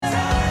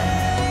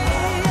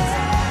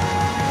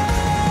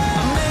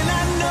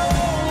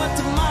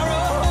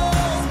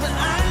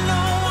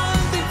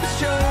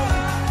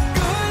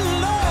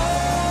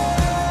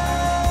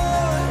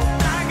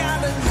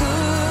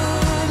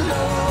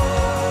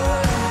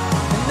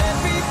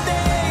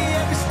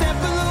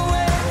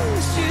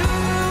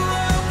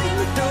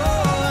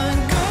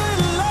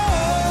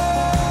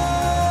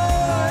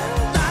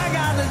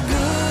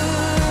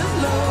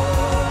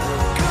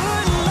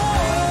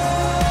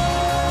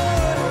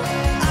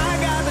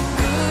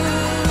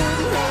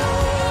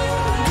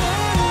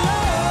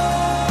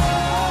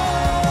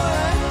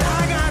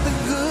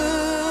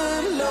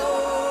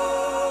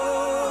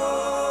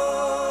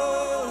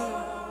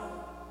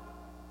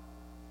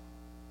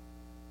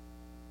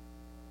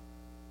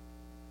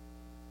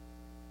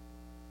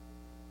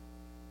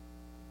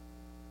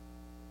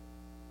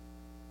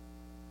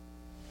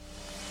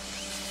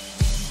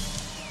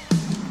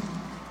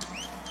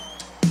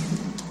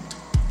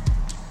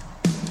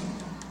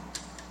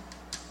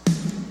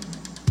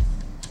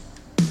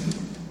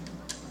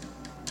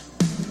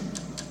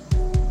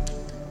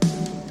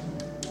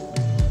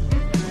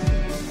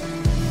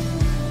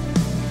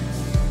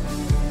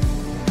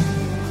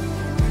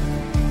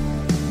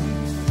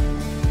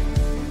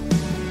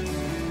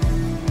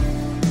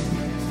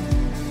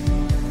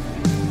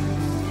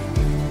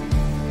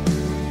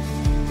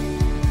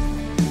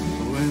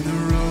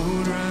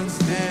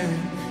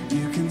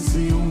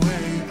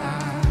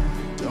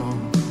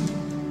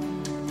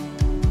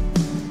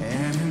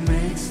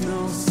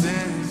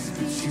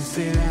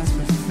say that's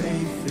what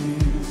faith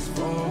is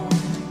for.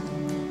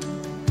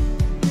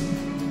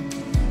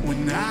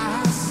 When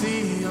I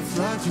see a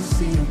flood, you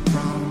see a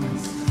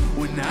promise.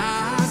 When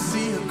I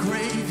see a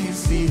grave, you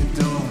see a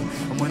door.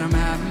 And when I'm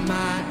at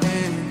my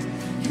end,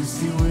 you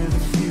see where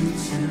the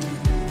future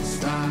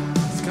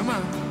starts. Come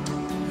on.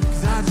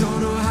 'Cause I don't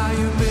know how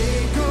you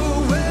make a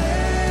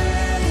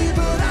way,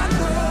 but I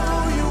know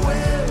you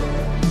will.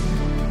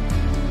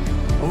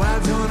 Oh, I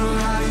don't know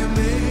how you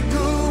make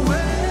a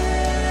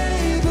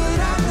way, but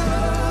I know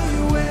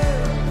you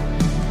will.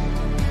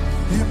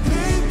 You've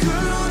been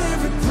good on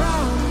every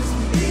promise,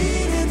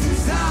 leading to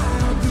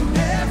Zion through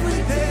every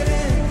dead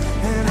end,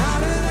 and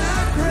out of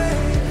that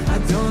grave. I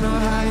don't know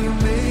how you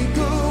make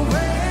a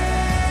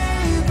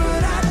way,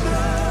 but I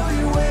know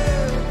you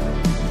will.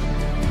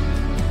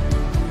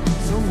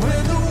 So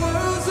when the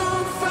world's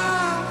on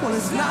fire, well,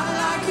 it's not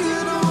like you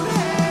don't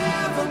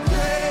have a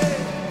plan.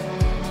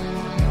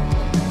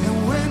 And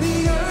when the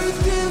earth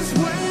gives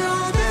way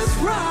on this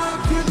rock,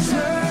 your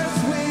church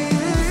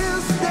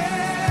will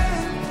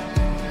stand.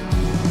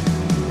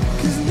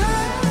 'Cause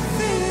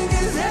nothing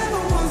has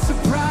ever once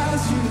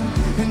surprised you,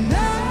 and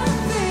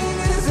nothing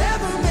has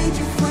ever made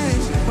you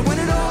flinch. And when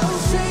it all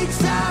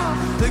shakes out,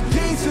 the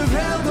gates of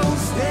hell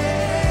don't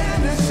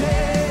stand a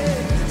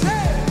chance.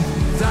 Hey!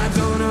 'Cause I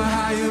don't know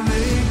how you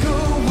make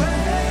a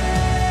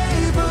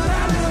way, but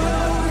I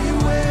know you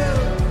will.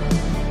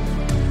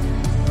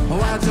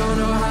 Oh, I don't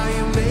know how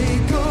you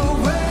make a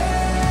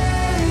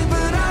way,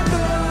 but I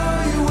know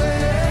you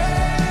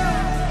will.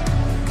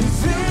 'Cause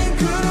you've been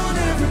good on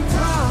every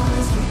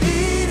promise,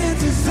 leading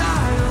to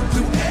Zion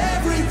through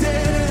every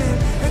dead end,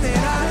 and then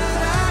out of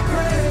that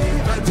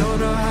grave. I don't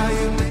know how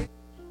you make.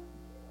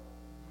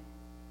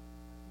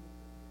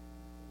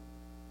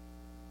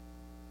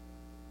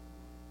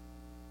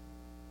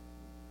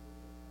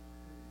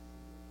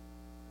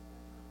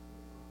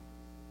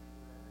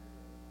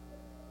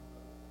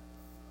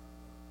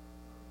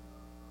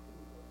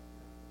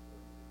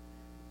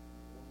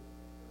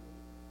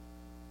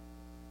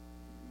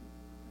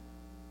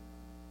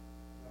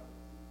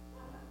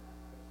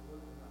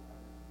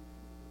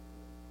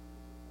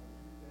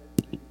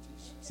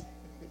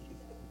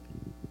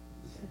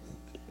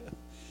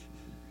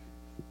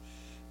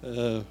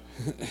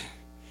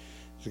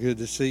 It's good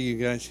to see you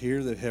guys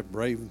here that have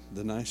braved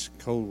the nice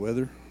cold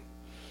weather.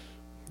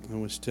 I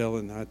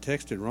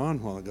texted Ron a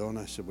while ago, and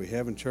I said, we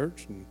having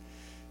church? And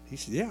he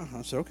said, yeah.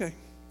 I said, okay.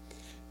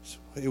 So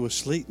it was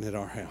sleeting at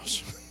our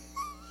house.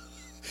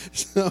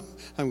 So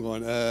I'm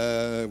going,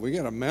 we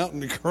got a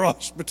mountain to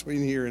cross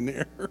between here and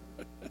there.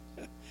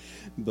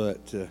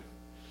 But,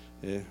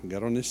 yeah, we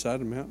got on this side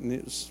of the mountain.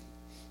 It was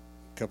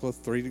a couple of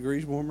 3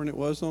 degrees warmer than it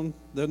was on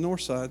the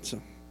north side,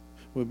 so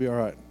we'll be all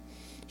right.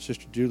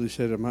 Sister Julie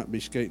said I might be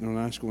skating on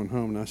ice going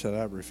home, and I said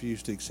I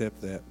refuse to accept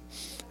that.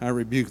 I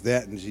rebuke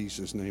that in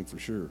Jesus' name for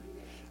sure.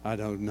 I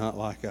do not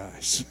like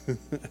ice.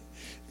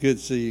 Good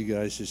to see you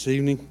guys this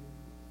evening,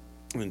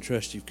 and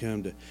trust you've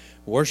come to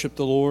worship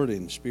the Lord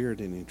in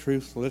spirit and in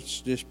truth. Let's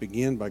just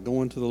begin by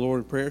going to the Lord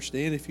in prayer.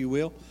 Stand, if you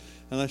will,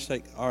 and let's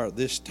take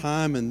this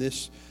time and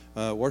this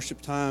worship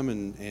time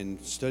and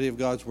study of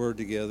God's Word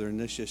together, and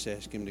let's just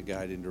ask Him to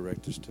guide and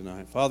direct us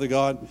tonight. Father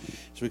God,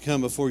 as we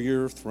come before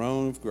your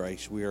throne of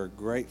grace, we are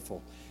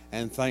grateful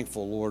and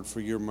thankful, Lord, for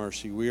your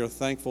mercy. We are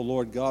thankful,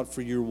 Lord God,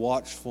 for your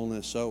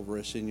watchfulness over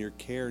us and your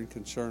care and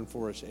concern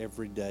for us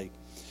every day.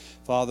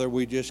 Father,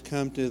 we just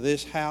come to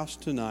this house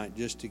tonight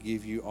just to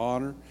give you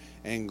honor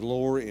and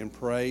glory and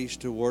praise,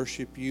 to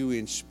worship you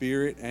in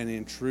spirit and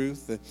in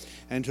truth,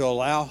 and to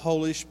allow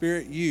Holy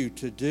Spirit you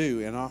to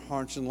do in our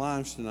hearts and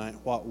lives tonight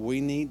what we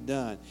need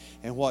done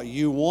and what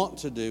you want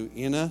to do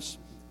in us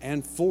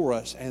and for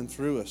us and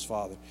through us,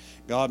 Father.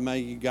 God, may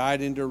you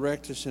guide and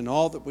direct us in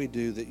all that we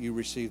do, that you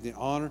receive the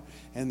honor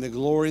and the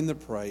glory and the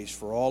praise.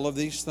 For all of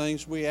these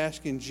things we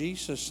ask in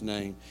Jesus'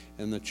 name.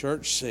 And the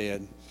church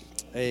said,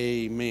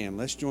 amen.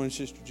 Let's join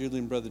Sister Julie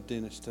and Brother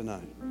Dennis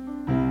tonight.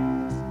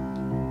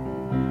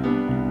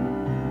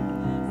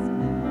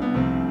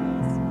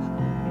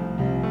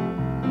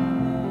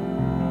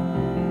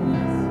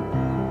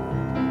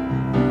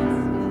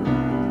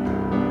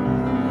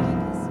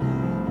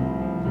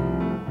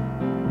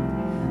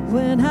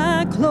 When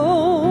I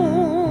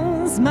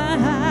close my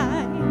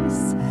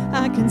eyes,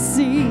 I can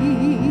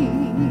see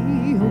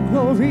your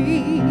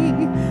glory.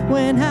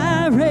 When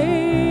I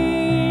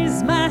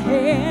raise my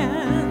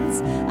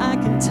hands, I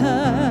can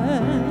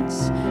touch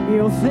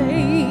your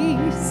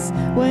face.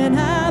 When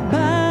I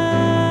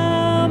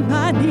bow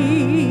my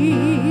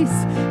knees,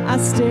 I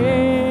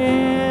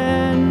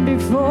stand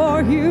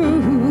before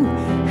you,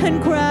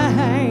 and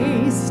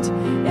Christ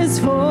is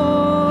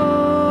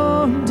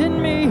formed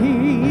in me.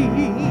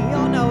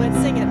 Oh no, and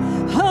sing it.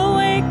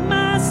 Awake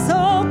my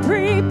soul,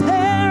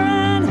 prepare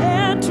an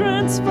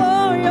entrance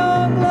for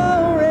your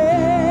glory,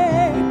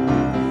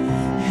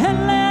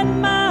 and let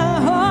my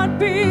heart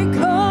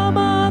become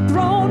a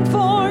throne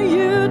for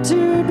you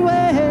to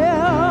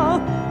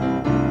dwell.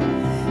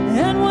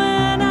 And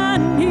when I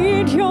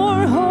need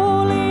your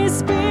Holy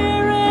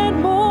Spirit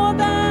more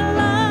than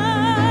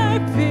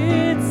life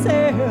itself,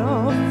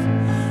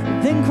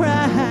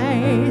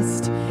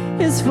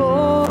 is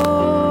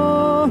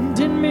formed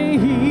in me.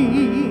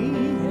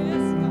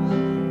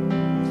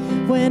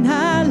 When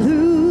I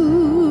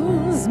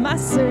lose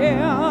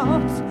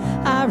myself,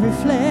 I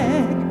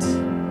reflect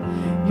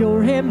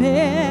your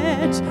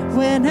image.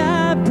 When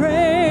I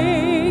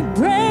break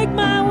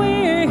my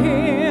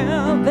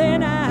will,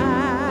 then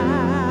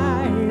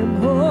I am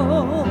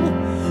whole.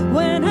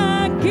 When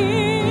I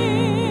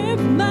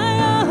give my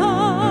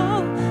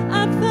all,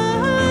 I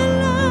find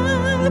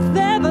life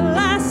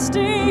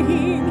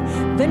everlasting.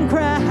 Then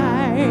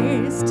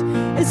Christ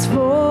is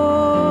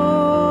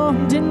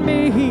formed in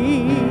me.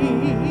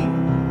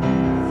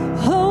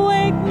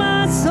 Awake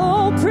my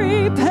soul,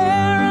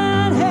 prepare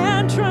an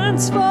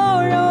entrance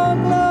for your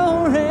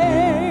glory,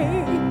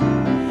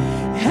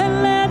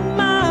 and let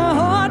my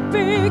heart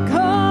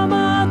become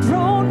a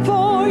throne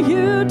for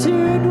you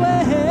to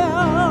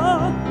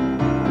dwell.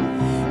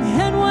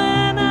 And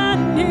when I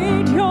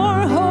need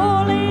your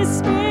Holy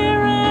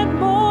Spirit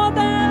more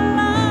than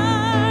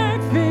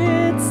life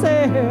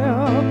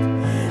itself,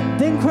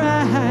 then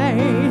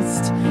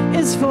Christ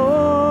is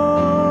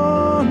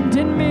formed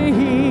in me.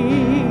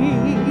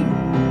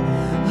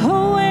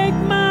 Awake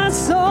my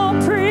soul,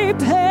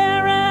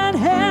 prepare an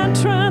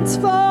entrance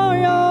for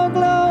your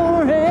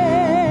glory,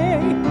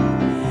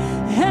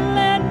 and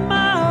let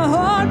my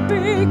heart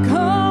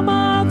become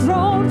a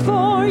throne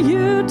for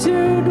you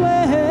to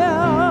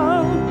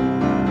dwell.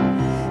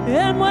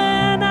 And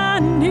when I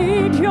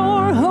need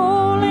your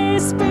Holy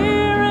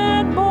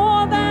Spirit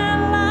more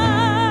than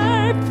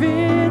life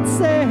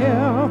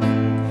itself,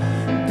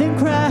 then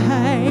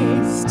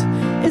Christ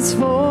is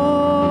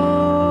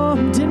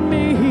formed in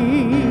me.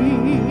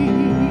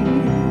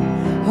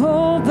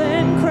 Oh,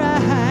 then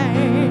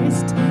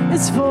Christ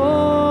is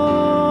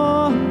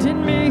formed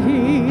in me.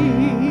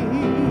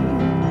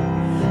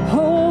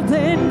 Oh,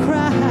 then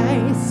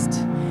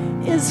Christ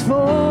is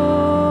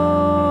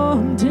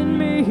formed in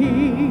me.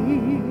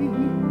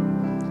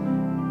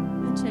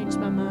 I changed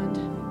my mind.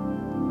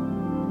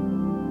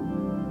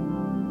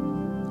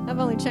 I've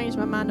only changed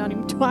my mind on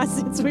him twice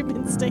since we've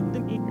been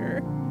standing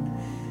here.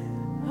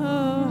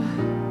 Oh,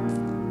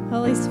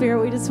 Holy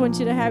Spirit, we just want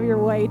you to have your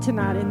way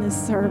tonight in this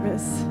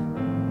service.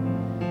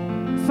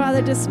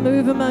 Father, just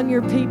move among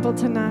your people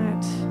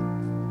tonight,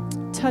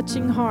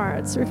 touching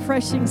hearts,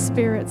 refreshing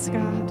spirits,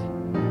 God.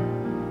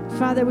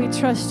 Father, we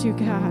trust you,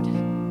 God.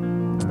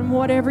 And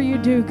whatever you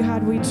do,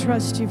 God, we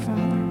trust you,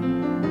 Father.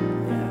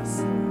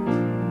 Yes.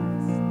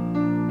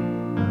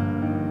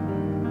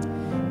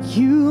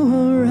 You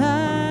are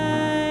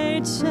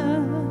righteous.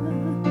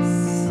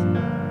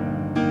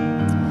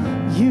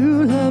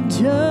 You love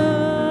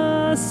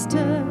justice.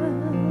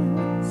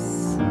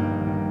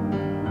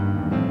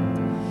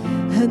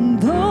 And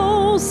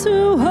those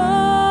who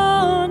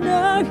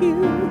honor you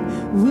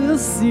will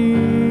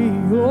see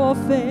your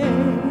face.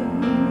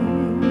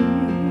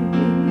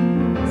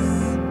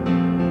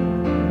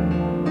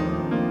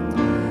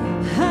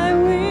 I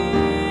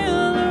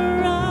will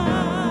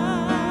arise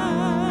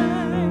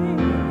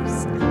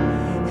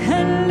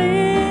and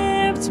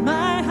lift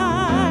my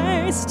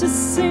eyes to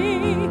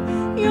see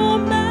your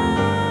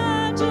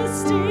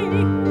majesty,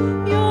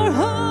 your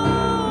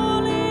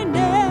holiness.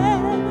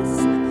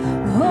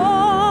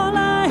 All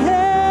I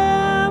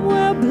am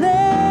will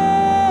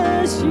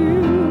bless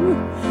you.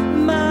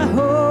 My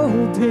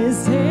hope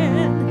is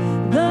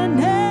in the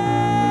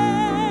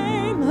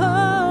name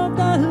of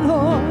the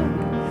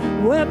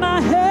Lord, where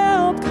my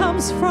help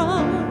comes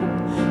from.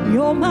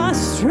 You're my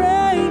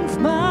strength,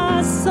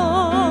 my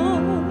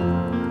song.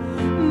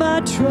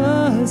 My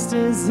trust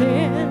is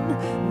in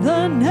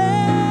the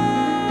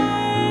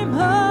name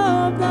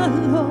of the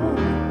Lord.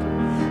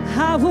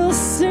 I will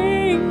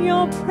sing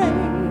your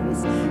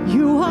praise.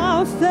 You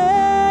are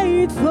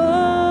faithful.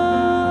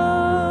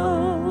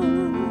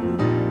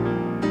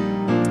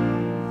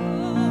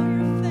 Oh,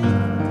 you're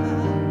faithful,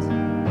 God.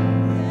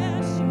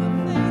 Yes, you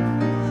are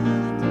faithful,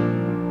 God.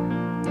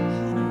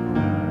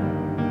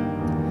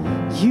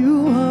 You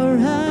are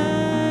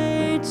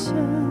righteous.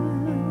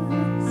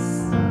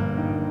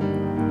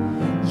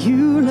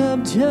 You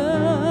love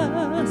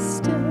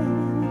justice.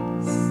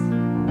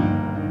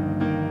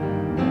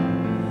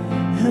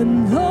 And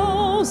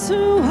those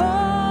who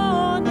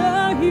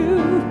honor you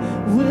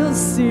will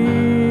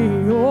see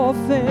your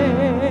face.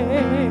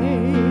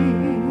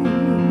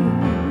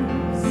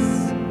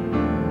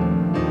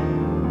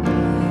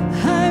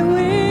 I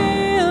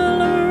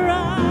will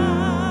arise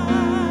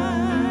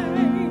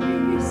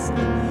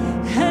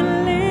and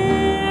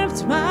lift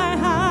my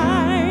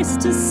eyes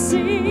to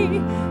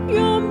see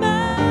your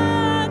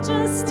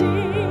majesty,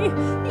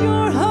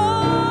 your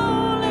holiness.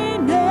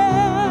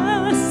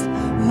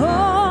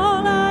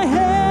 All I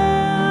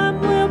am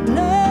will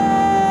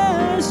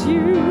bless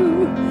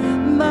you.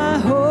 My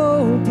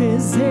hope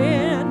is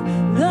in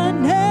the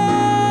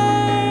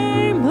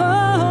name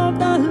of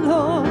the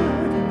Lord,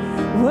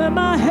 where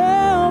my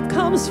help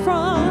comes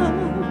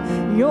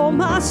from. You're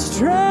my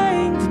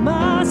strength,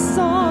 my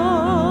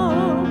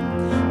song.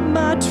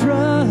 My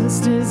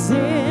trust is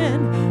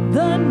in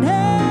the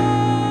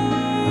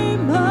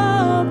name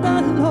of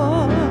the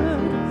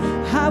Lord,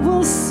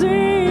 will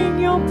sing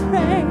your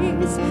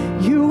praise.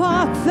 You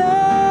are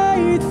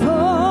faithful.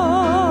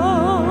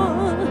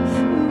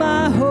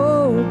 My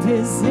hope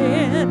is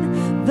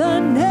in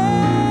the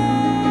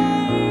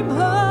name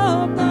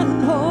of the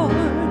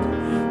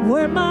Lord,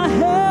 where my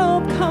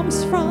help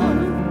comes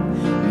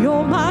from.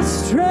 You're my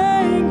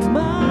strength,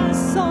 my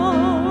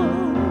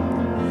song.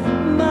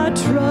 My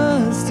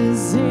trust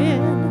is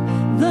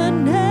in the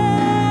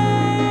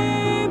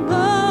name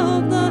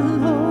of the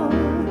Lord.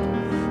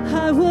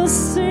 I will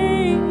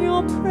sing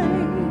your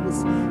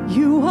praise.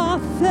 You are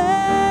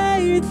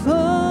faithful.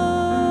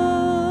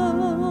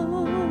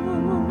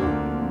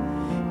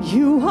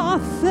 You are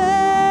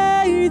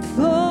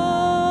faithful.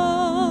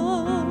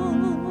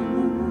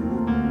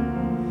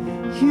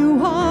 You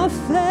are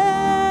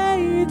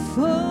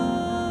faithful.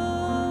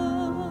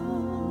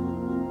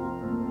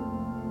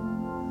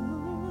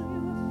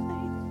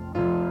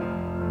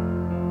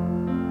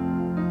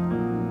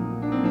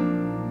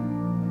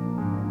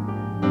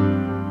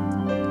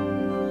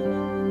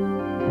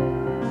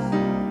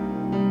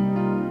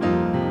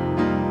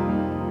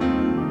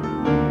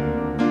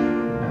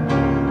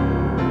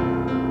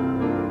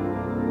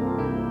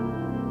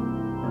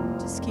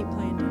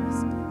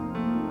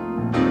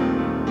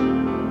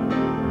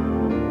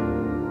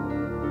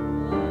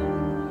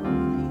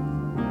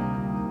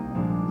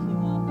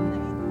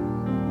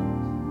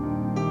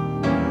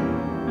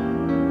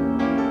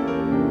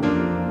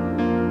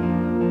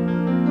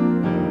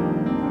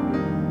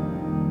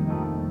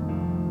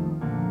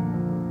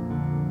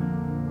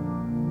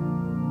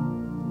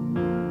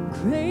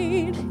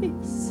 Great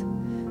is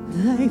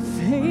thy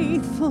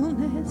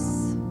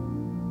faithfulness.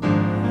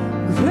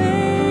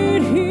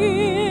 Great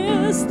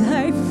is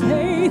thy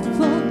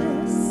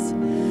faithfulness.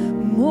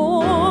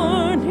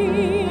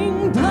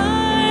 Morning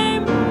by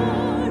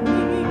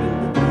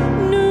morning,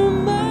 new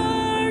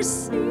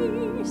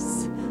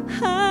mercies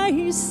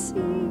I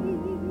see.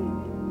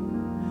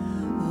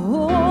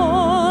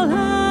 All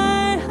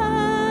I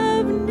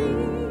have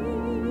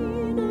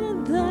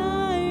needed,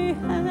 thy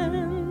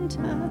hand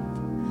hath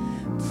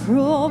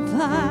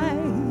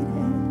provided.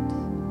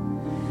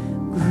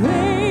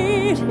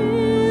 Great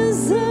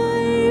is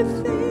thy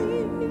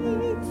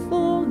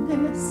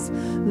faithfulness,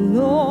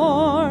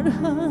 Lord,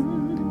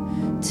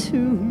 unto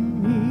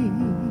me.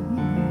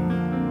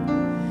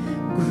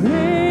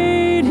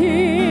 Great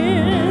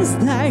is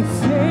thy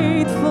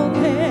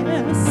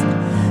faithfulness.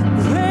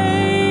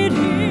 Great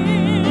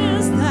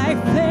is thy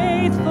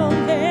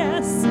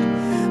faithfulness.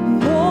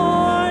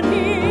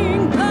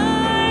 Morning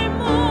by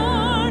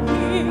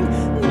morning,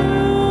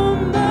 new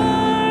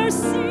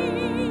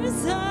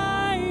mercies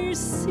I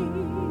see.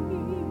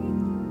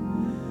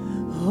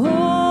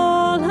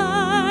 All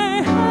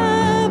I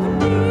have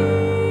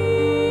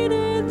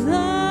needed,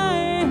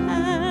 thy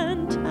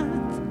hand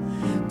hath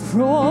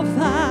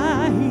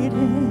provided.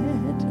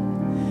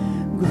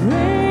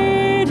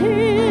 Great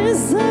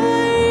is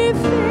thy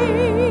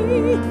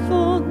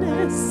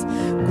faithfulness.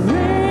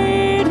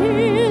 Great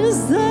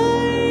is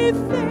thy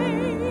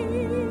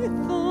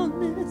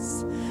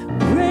faithfulness.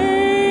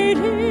 Great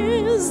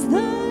is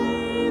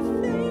thy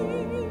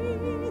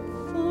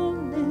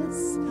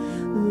faithfulness,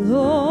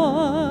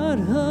 Lord,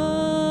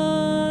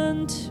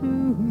 unto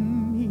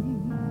me.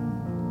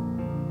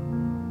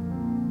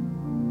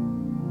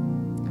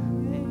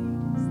 Great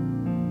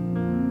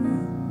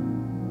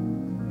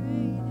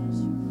is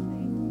your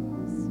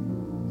faithfulness.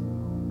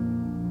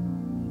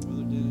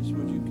 Brother Dennis,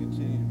 would you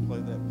continue to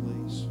play that,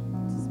 please?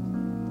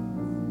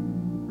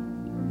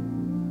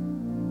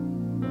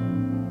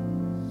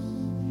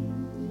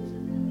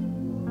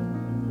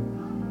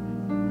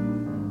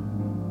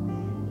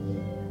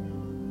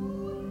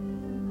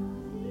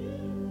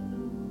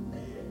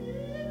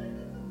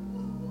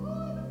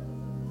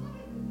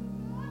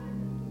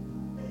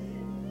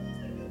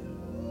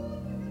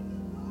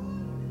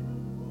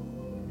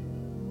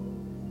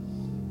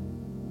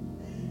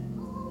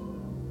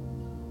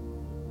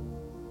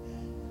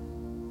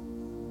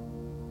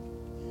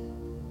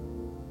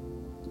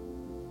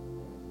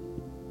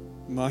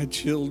 My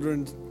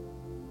children,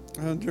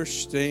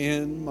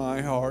 understand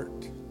my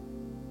heart.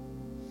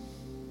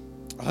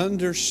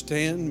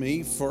 Understand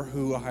me for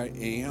who I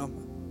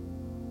am.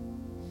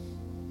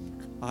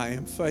 I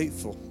am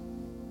faithful.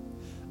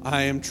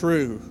 I am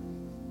true.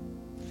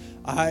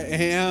 I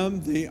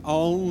am the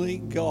only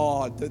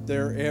God that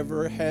there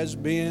ever has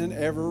been,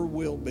 ever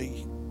will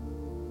be.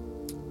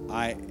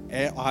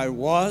 I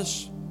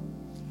was,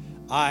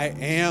 I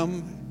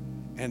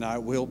am, and I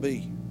will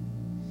be.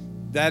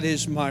 That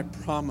is my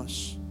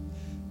promise.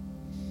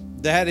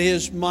 That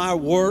is my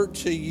word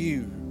to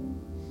you.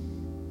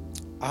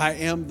 I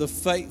am the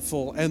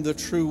faithful and the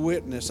true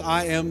witness.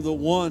 I am the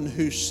one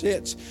who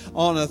sits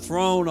on a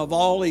throne of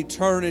all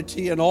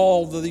eternity and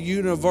all the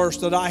universe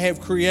that I have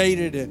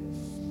created. And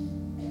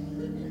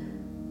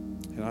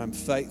I'm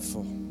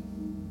faithful.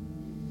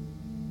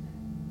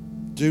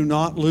 Do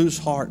not lose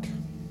heart.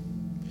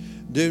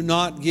 Do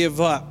not give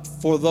up.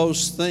 for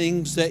those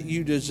things that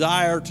you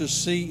desire to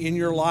see in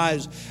your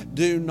lives.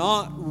 Do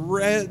not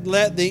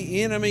let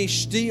the enemy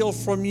steal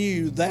from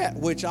you that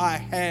which I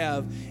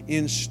have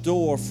in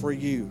store for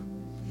you.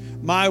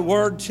 My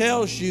word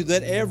tells you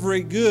that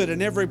every good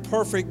and every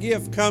perfect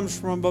gift comes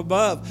from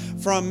above,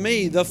 from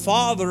me, the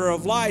Father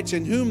of lights,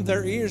 in whom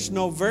there is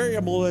no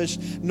variableness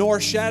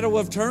nor shadow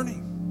of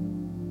turning.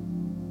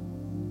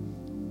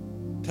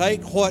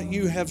 Take what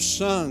you have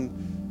sung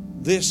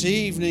this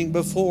evening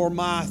before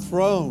my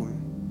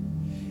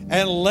throne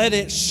and let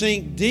it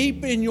sink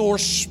deep in your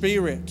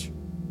spirit.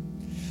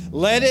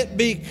 Let it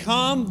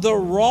become the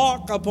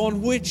rock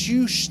upon which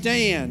you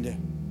stand,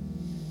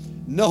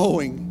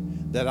 knowing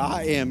that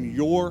I am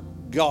your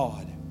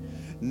God,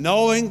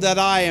 knowing that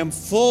I am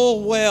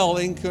full well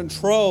in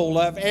control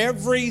of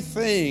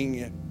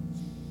everything.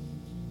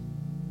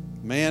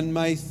 Man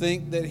may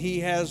think that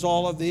he has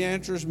all of the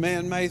answers.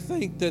 Man may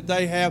think that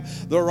they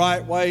have the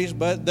right ways,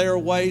 but their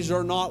ways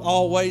are not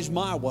always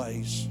my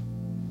ways.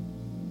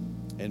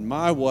 And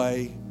my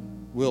way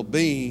will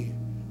be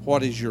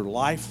what is your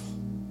life,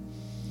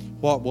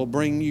 what will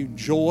bring you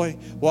joy,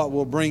 what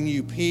will bring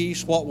you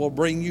peace, what will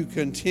bring you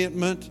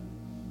contentment.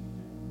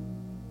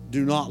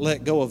 Do not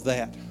let go of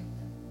that.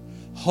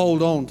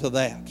 Hold on to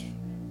that.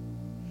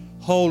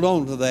 Hold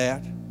on to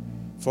that,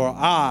 for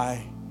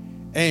I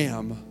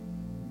am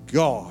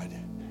God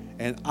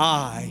and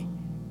I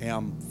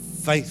am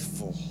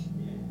faithful.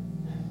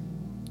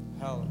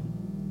 Hallelujah.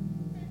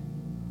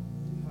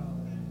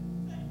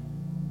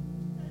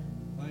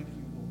 Thank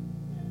you, Lord.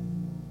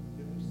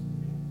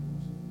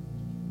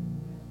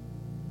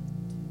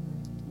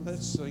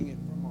 Let's sing it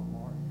from our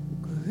heart.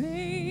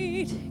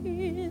 Great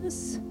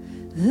is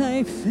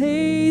thy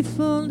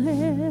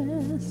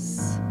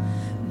faithfulness.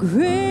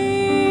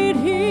 Great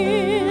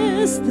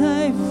is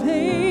thy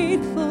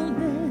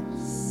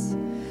faithfulness.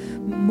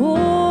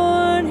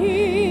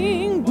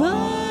 Morning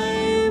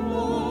by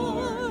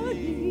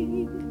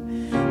morning,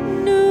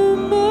 new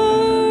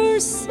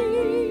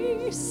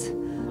mercies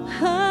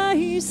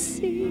I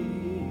see.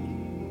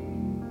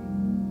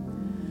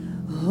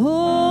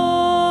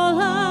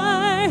 All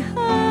I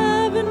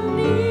have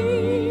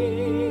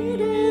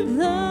needed,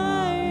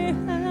 thy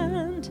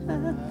hand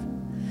hath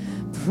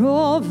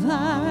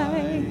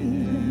provided.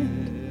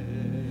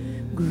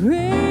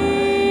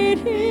 Great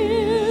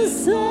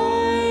is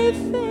thy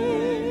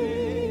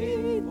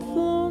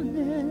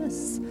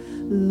faithfulness,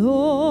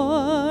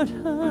 Lord,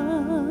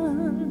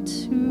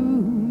 unto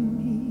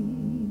me.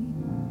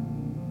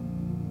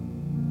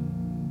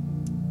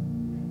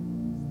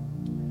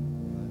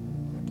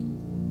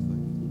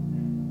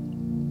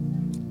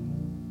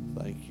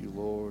 Thank you,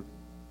 Lord.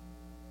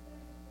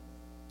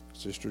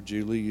 Sister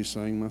Julie, you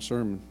sang my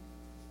sermon.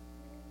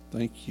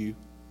 Thank you.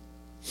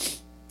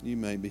 You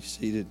may be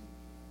seated.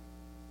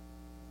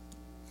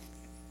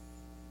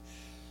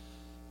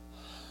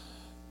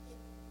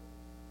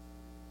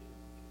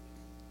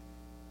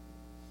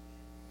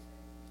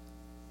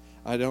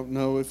 I don't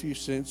know if you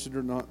sense it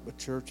or not, but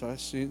church, I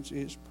sense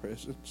His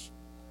presence.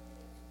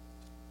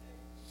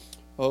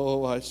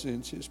 Oh, I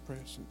sense His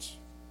presence.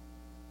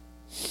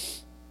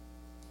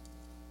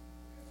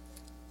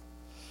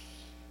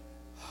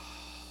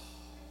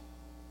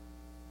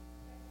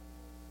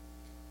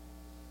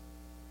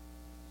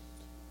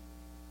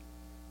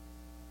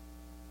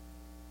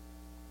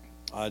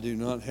 I do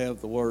not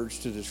have the words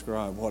to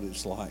describe what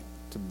it's like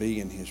to be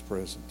in His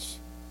presence.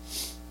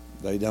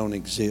 They don't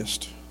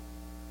exist.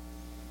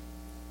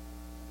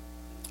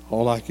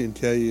 All I can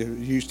tell you,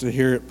 used to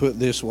hear it put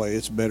this way,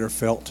 it's better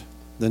felt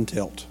than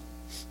telt.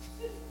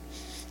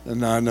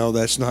 And I know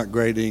that's not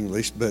great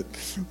English, but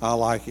I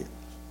like it.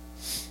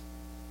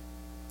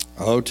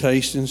 Oh,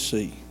 taste and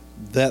see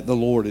that the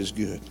Lord is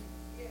good,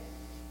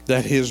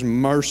 that His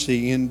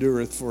mercy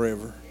endureth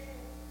forever.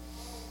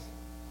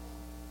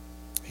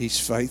 He's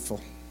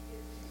faithful.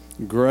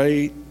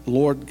 Great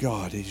Lord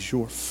God is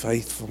your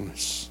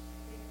faithfulness.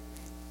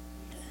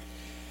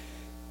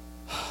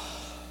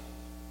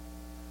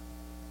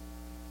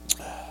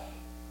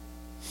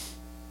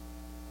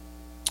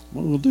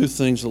 We'll do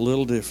things a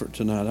little different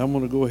tonight. I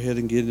want to go ahead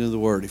and get into the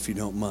Word, if you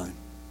don't mind.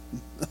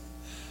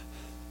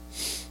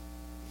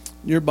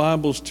 Your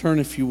Bibles, turn,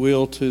 if you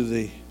will, to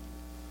the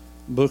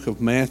book of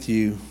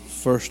Matthew,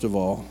 first of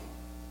all.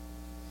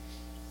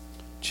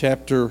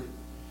 Chapter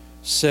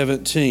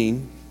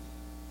 17.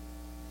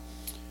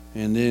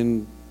 And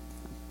then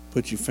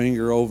put your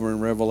finger over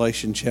in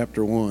Revelation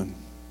chapter 1.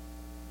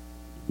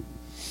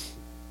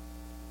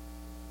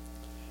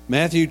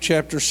 Matthew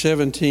chapter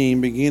 17,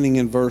 beginning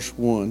in verse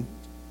 1.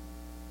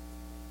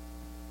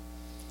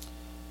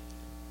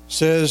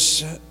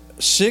 Says,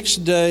 6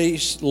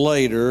 days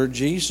later,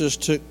 Jesus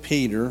took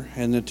Peter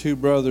and the two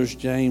brothers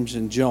James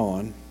and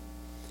John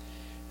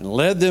and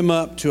led them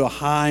up to a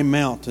high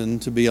mountain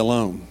to be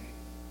alone.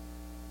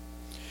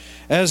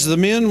 As the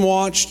men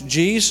watched,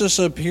 Jesus'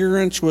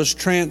 appearance was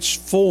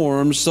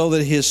transformed so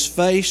that his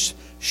face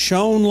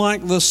shone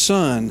like the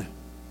sun,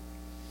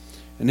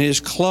 and his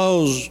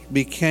clothes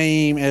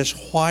became as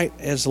white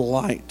as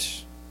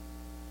light.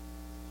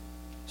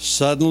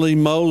 Suddenly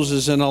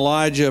Moses and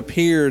Elijah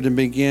appeared and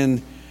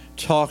began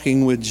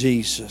talking with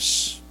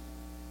Jesus.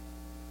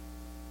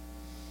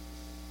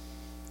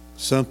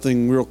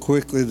 Something real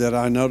quickly that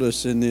I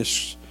noticed in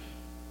this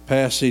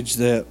passage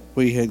that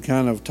we had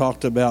kind of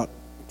talked about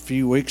a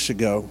few weeks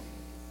ago.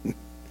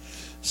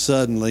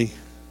 Suddenly,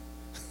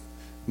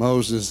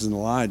 Moses and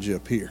Elijah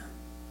appear.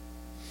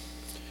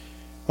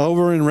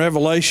 Over in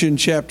Revelation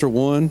chapter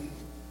 1,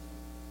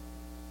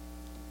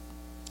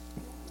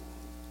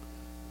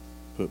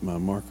 put my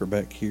marker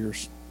back here.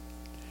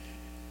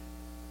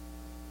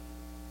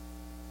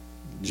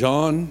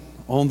 John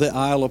on the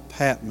Isle of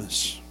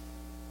Patmos.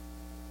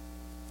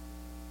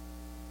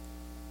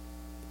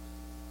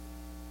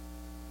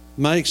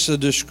 Makes a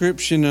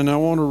description, and I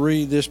want to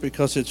read this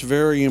because it's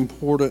very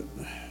important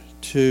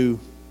to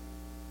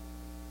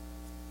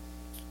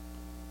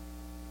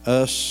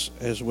us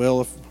as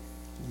well. If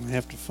I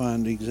have to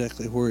find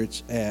exactly where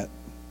it's at.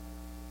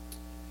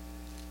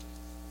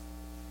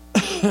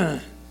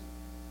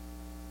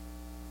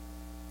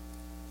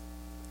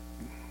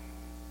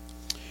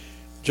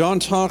 John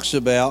talks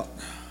about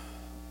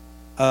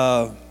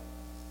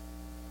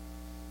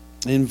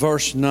in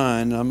verse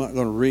 9, I'm not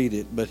going to read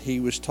it, but he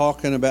was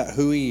talking about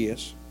who he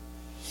is.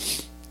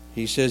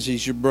 He says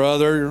he's your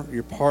brother,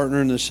 your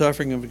partner in the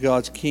suffering of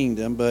God's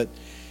kingdom. But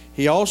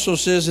he also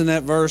says in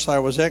that verse, I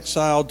was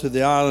exiled to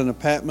the island of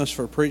Patmos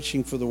for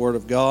preaching for the word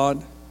of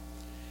God.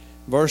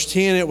 Verse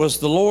 10, it was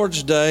the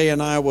Lord's day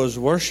and I was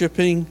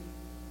worshiping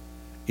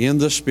in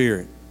the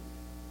Spirit.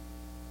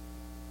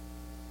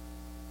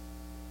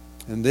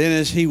 And then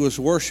as he was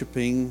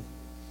worshiping,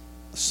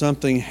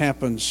 something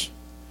happens.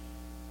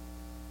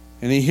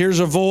 And he hears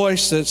a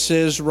voice that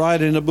says,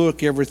 write in a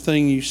book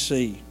everything you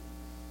see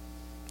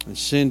and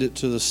send it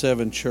to the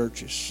 7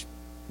 churches.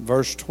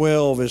 Verse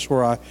 12 is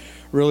where I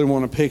really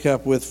want to pick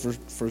up with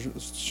for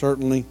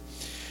certainly.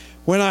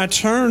 When I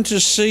turned to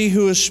see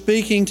who was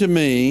speaking to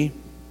me,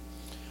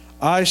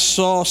 I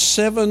saw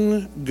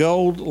 7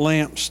 gold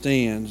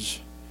lampstands.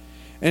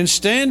 And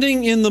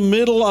standing in the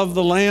middle of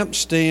the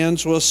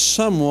lampstands was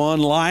someone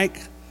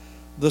like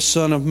the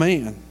Son of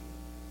Man.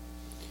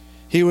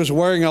 He was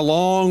wearing a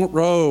long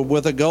robe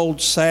with a gold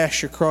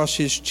sash across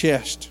his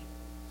chest.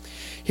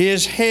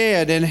 His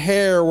head and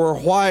hair were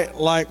white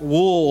like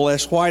wool,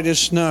 as white as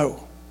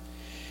snow.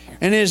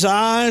 And his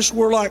eyes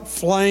were like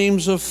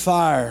flames of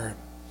fire.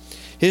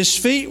 His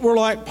feet were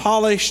like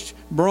polished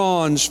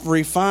bronze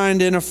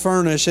refined in a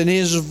furnace, and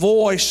his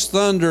voice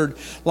thundered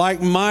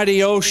like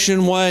mighty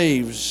ocean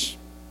waves.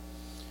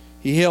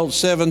 He held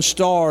 7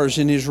 stars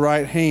in his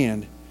right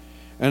hand,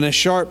 and a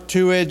sharp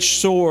 2-edged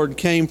sword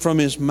came from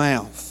his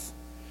mouth.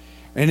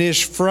 And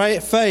his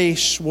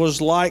face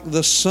was like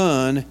the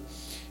sun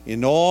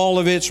in all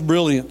of its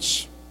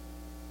brilliance.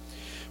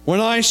 When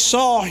I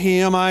saw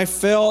him, I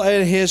fell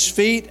at his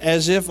feet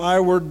as if I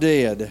were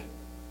dead.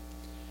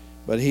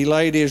 But he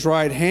laid his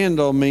right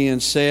hand on me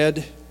and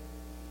said,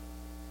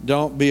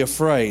 don't be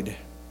afraid.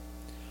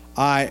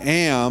 I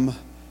am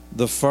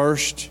the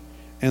first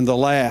and the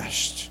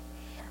last.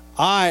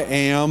 I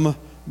am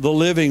the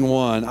living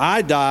one.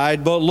 I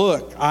died, but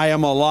look, I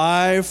am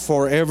alive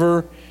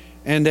forever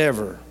and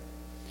ever.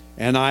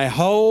 And I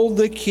hold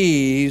the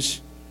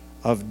keys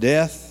of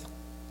death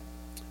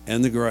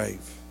and the grave.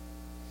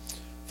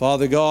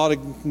 Father God,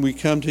 we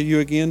come to you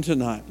again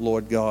tonight,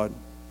 Lord God.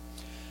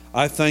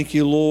 I thank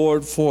you,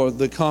 Lord, for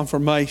the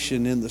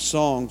confirmation in the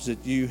songs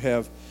that you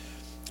have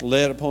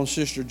led upon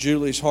Sister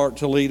Julie's heart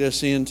to lead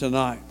us in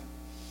tonight.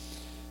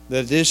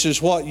 That this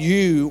is what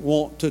you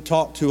want to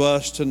talk to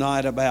us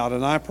tonight about.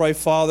 And I pray,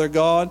 Father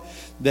God,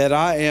 that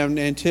I am,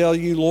 and tell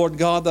you, Lord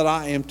God, that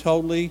I am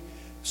totally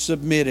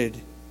submitted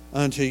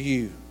unto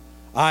you.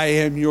 I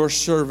am your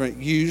servant.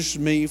 Use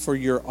me for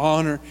your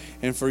honor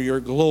and for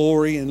your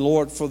glory, and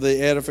Lord, for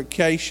the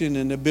edification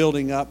and the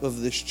building up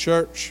of this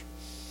church.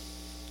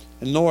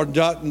 And Lord,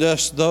 not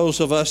just those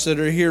of us that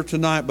are here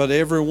tonight, but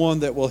everyone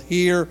that will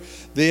hear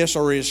this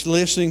or is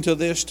listening to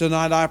this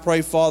tonight, I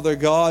pray, Father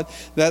God,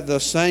 that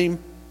the same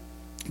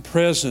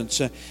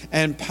presence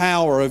and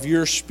power of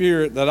your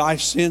Spirit that I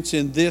sense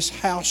in this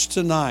house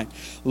tonight,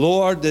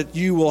 Lord, that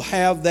you will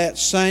have that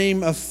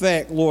same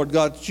effect, Lord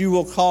God, that you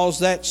will cause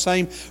that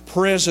same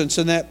presence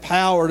and that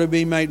power to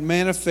be made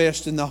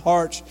manifest in the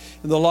hearts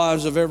and the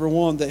lives of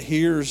everyone that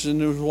hears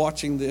and is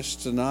watching this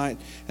tonight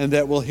and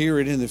that will hear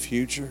it in the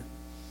future.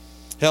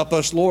 Help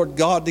us, Lord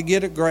God, to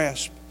get a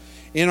grasp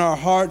in our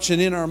hearts and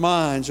in our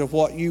minds of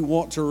what you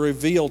want to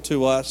reveal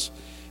to us,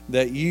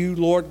 that you,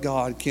 Lord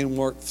God, can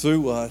work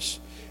through us.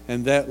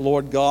 And that,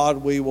 Lord God,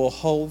 we will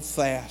hold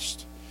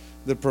fast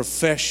the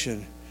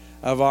profession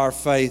of our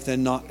faith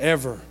and not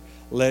ever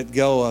let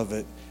go of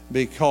it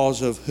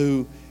because of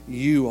who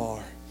you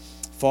are.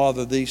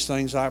 Father, these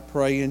things I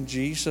pray in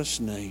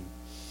Jesus' name.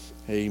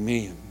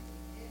 Amen.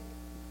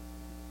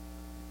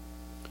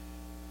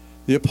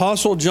 The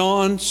Apostle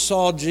John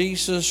saw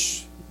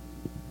Jesus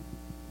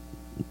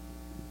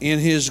in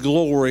his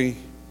glory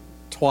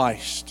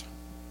twice.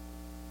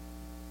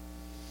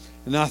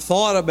 And I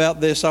thought about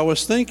this. I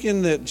was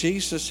thinking that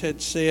Jesus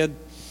had said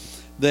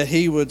that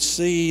he would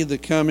see the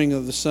coming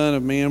of the Son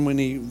of Man. When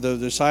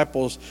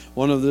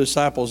one of the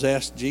disciples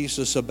asked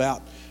Jesus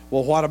about,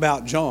 well, what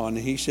about John?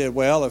 And he said,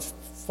 well,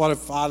 what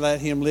if I let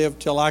him live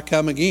till I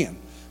come again?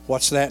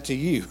 What's that to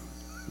you?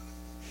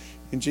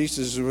 And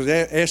Jesus'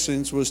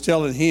 essence was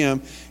telling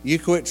him, you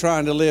quit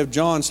trying to live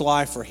John's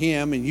life for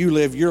him, and you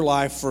live your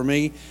life for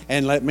me,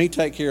 and let me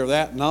take care of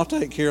that, and I'll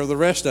take care of the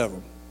rest of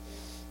them.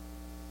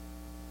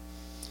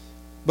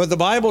 But the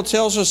Bible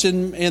tells us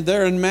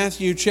in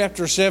Matthew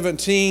chapter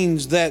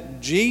 17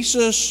 that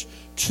Jesus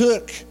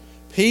took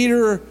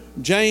Peter,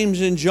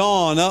 James, and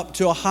John up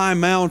to a high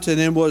mountain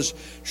and was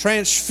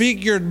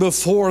transfigured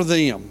before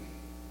them.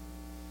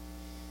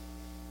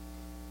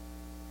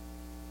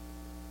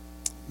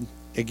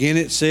 Again,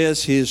 it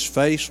says his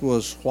face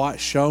was white,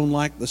 shone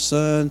like the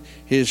sun.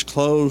 His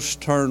clothes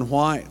turned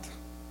white.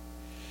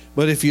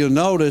 But if you'll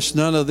notice,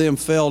 none of them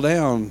fell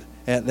down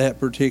at that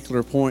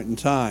particular point in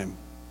time.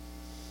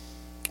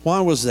 Why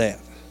was that?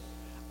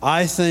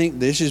 I think,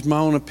 this is my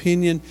own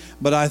opinion,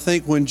 but I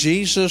think when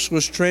Jesus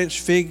was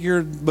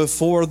transfigured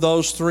before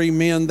those three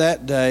men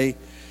that day,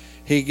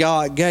 he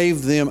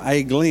gave them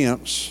a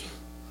glimpse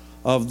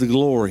of the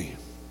glory.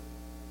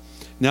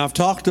 Now, I've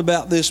talked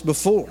about this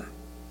before.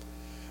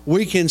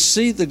 We can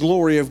see the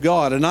glory of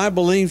God. And I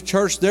believe,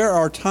 church, there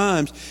are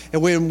times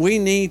when we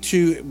need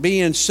to be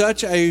in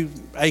such a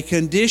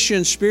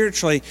condition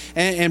spiritually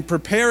and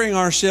preparing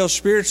ourselves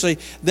spiritually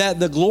that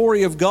the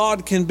glory of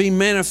God can be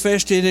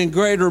manifested in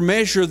greater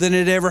measure than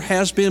it ever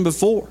has been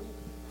before.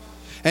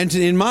 And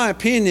in my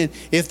opinion,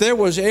 if there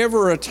was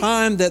ever a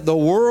time that the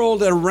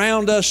world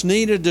around us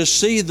needed to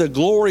see the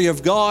glory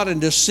of God and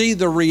to see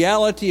the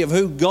reality of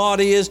who God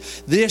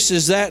is, this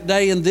is that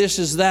day and this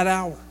is that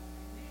hour.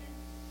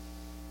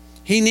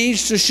 He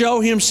needs to show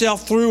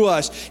himself through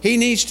us. He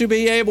needs to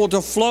be able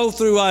to flow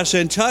through us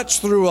and touch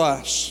through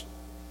us.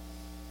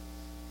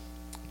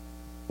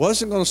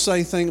 Wasn't going to say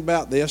anything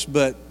about this,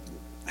 but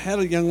I had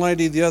a young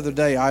lady the other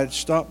day. I had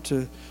stopped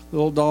to the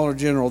old Dollar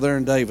General there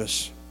in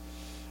Davis.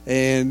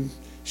 And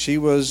she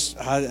was,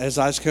 as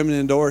I was coming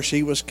in the door,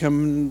 she was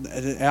coming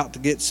out to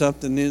get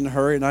something in a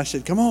hurry. And I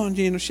said, come on,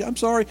 Gina. I'm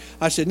sorry.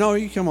 I said, no,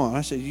 you come on.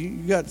 I said, you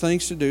got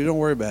things to do. Don't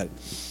worry about it.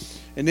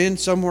 And then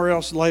somewhere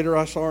else later,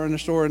 I saw her in the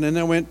store, and then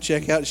I went to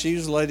check out. She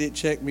was the lady that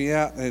checked me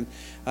out, and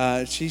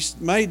she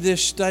made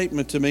this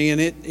statement to me, and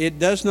it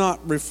does not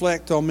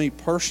reflect on me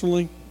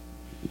personally.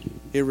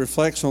 It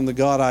reflects on the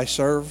God I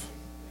serve.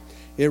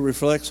 It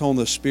reflects on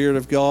the Spirit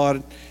of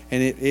God,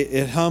 and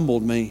it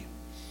humbled me.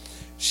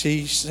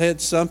 She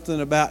said something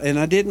about, and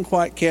I didn't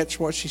quite catch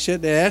what she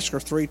said. They asked her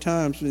 3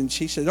 times, and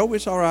she said, oh,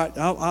 it's all right.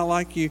 I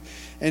like you.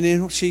 And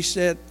then she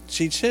said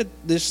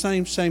this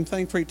same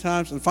thing 3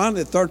 times. And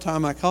finally, the 3rd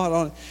time I caught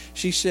on it,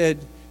 she said,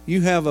 you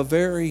have a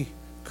very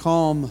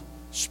calm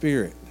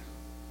spirit.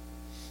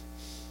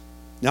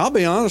 Now, I'll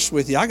be honest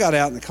with you. I got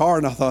out in the car,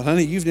 and I thought,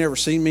 honey, you've never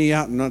seen me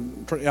out in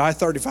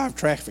I-35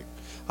 traffic.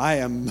 I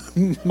am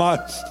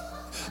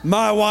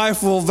My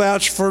wife will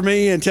vouch for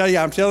me and tell you,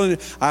 I'm telling you,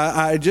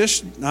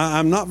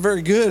 I'm not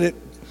very good at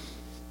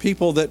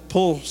people that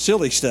pull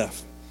silly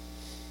stuff.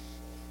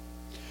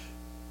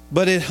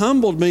 But it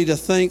humbled me to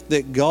think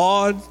that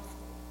God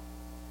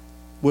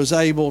was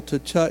able to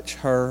touch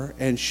her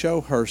and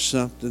show her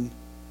something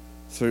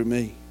through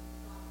me.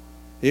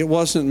 It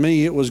wasn't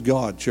me, it was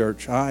God,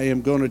 church. I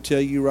am going to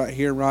tell you right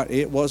here,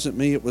 it wasn't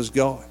me, it was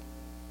God.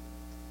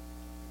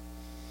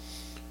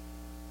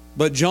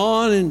 But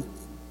John and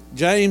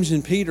James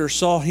and Peter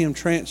saw him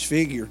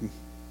transfigured.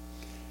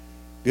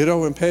 Good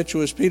old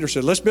impetuous Peter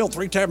said, let's build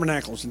 3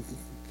 tabernacles. And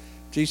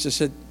Jesus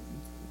said,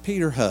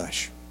 Peter,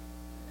 hush.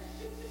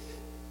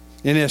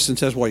 In essence,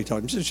 that's what he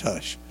told him. Just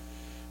hush.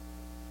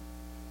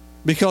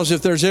 Because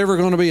if there's ever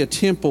going to be a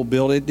temple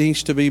built, it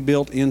needs to be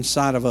built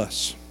inside of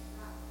us.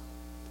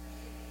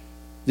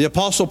 The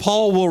Apostle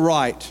Paul will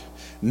write,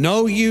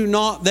 know you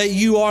not that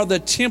you are the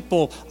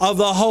temple of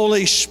the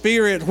Holy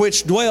Spirit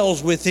which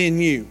dwells within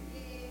you?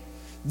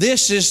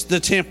 This is the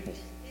temple.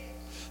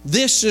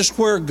 This is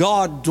where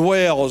God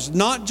dwells.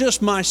 Not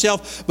just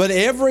myself, but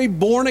every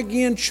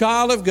born-again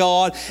child of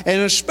God,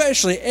 and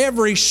especially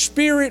every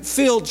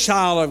Spirit-filled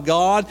child of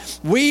God.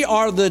 We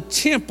are the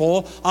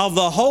temple of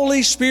the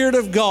Holy Spirit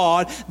of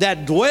God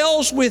that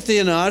dwells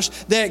within us,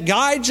 that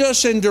guides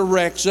us and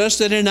directs us,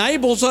 that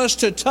enables us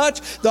to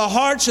touch the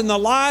hearts and the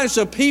lives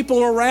of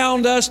people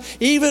around us,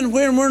 even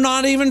when we're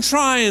not even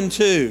trying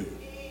to.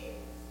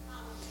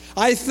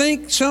 I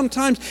think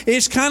sometimes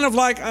it's kind of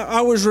like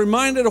I was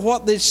reminded of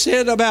what they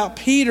said about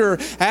Peter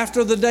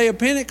after the day of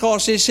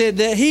Pentecost. They said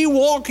that he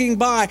walking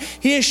by,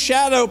 his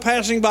shadow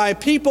passing by,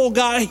 people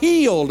got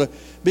healed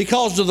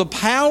because of the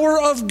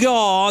power of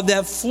God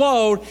that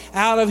flowed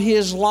out of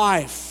his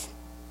life,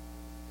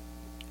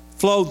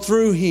 flowed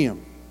through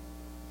him.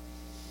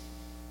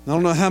 I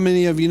don't know how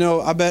many of you know,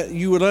 I bet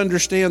you would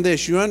understand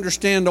this. You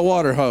understand the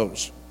water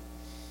hose.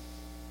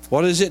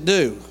 What does it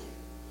do?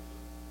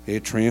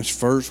 It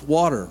transfers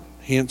water,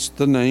 hence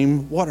the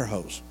name water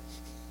hose.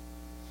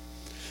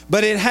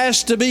 But it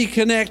has to be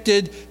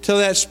connected to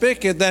that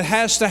spigot that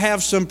has to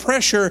have some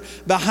pressure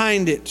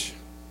behind it.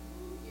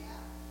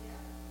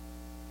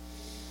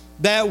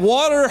 That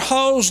water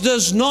hose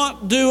does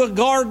not do a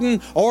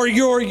garden or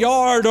your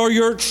yard or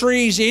your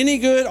trees any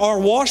good, or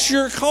wash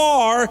your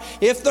car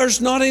if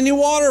there's not any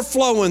water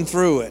flowing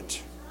through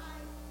it.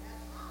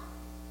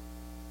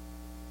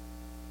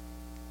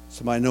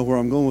 Somebody know where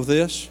I'm going with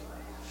this?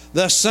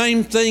 The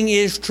same thing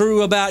is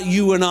true about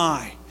you and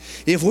I.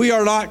 If we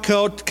are not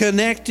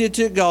connected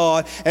to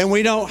God and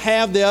we don't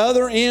have the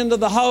other end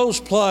of the hose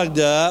plugged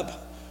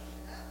up,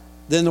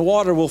 then the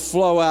water will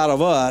flow out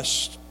of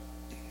us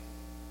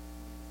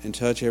and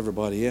touch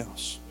everybody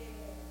else.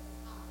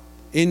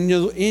 In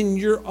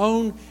your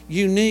own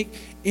unique,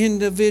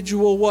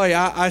 individual way.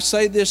 I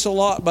say this a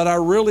lot, but I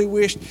really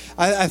wish,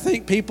 I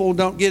think people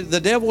don't get it.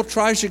 The devil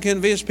tries to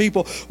convince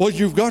people, well,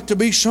 you've got to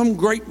be some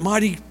great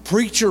mighty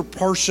preacher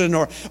person,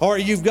 or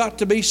you've got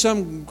to be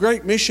some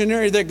great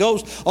missionary that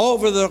goes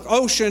over the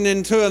ocean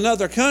into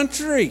another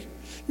country.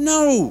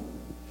 No.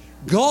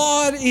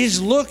 God is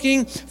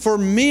looking for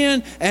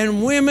men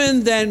and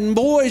women, and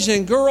boys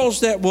and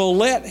girls that will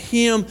let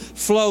Him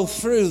flow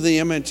through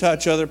them and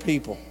touch other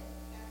people.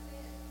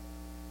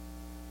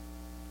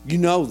 You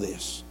know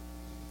this.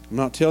 I'm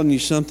not telling you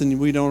something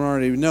we don't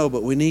already know,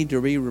 but we need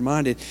to be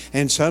reminded.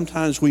 And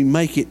sometimes we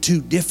make it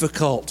too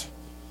difficult.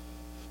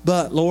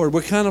 But Lord,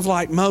 we're kind of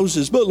like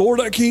Moses. But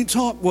Lord, I can't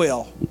talk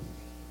well.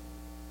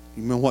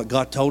 You know what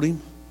God told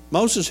him?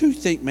 Moses, who do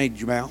you think made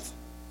your mouth?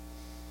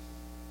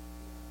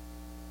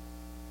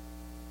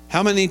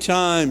 How many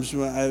times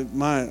my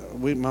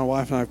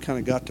wife and I have kind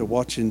of got to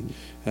watching,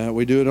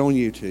 we do it on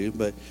YouTube,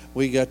 but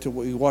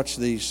we watch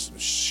these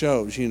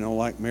shows, you know,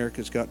 like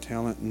America's Got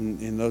Talent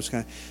and those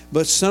kind.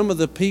 But some of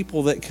the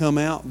people that come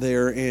out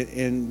there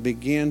and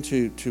begin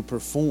to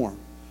perform,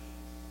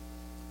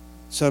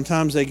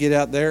 sometimes they get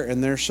out there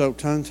and they're so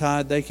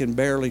tongue-tied they can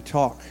barely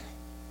talk.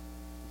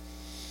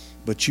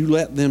 But you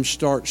let them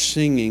start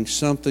singing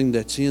something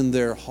that's in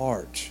their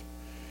heart,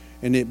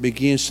 and it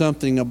begins,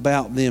 something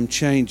about them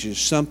changes.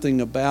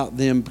 Something about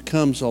them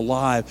becomes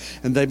alive.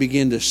 And they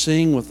begin to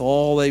sing with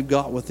all they've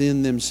got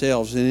within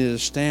themselves. And it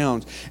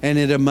astounds and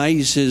it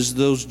amazes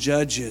those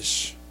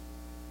judges.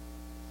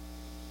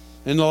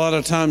 And a lot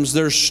of times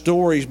there's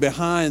stories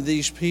behind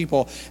these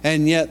people.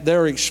 And yet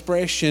their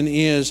expression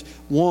is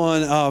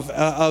one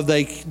of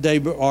they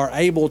are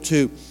able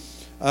to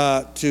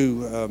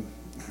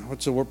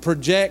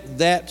project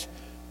that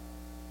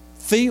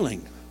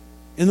feeling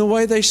in the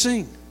way they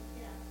sing.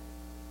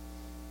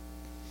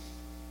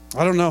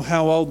 I don't know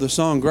how old the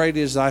song Great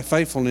Is Thy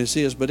Faithfulness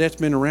is, but that's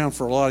been around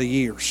for a lot of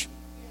years.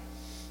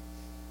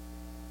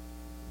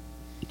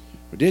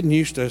 We didn't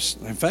used to,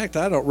 in fact,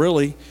 I don't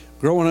really,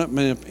 growing up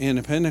in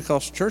a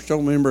Pentecostal church,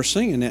 don't remember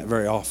singing that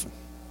very often.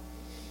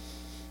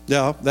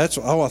 Yeah, I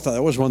thought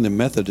that was one of the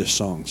Methodist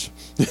songs.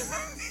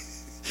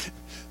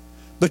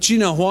 But you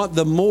know what?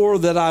 The more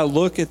that I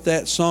look at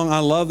that song, I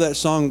love that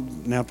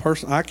song. Now,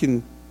 personally, I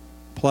can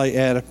play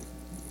at a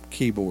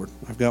keyboard.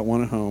 I've got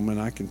one at home, and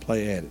I can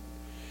play at it.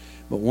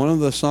 But one of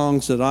the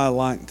songs that I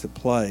like to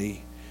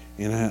play,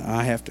 and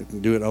I have to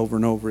do it over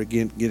and over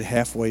again to get a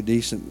halfway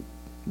decent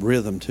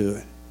rhythm to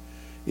it,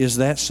 is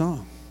that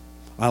song.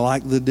 I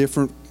like the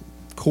different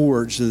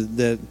chords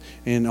that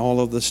and all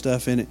of the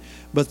stuff in it.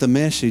 But the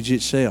message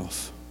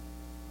itself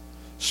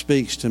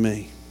speaks to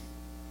me.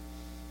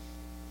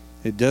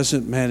 It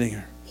doesn't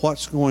matter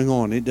what's going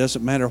on. It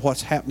doesn't matter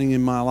what's happening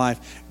in my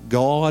life.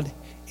 God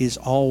is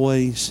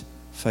always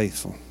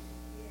faithful.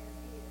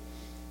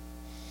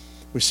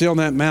 We see on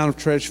that Mount of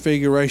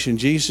Transfiguration,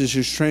 Jesus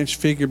is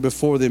transfigured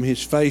before them.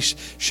 His face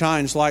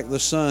shines like the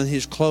sun.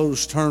 His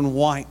clothes turn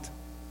white.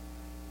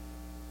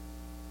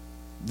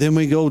 Then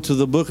we go to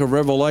the book of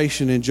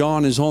Revelation, and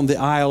John is on the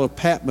Isle of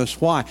Patmos.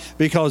 Why?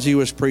 Because he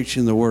was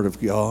preaching the Word of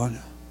God.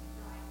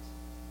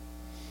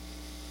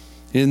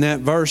 In that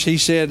verse, he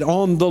said,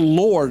 on the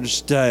Lord's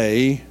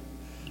day,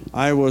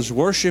 I was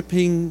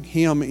worshiping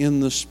Him in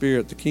the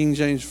Spirit. The King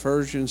James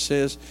Version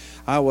says,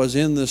 I was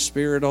in the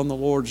Spirit on the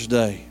Lord's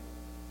day.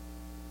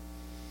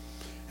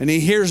 And he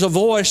hears a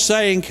voice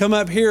saying, come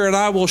up here and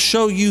I will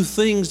show you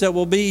things that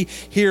will be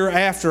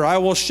hereafter. I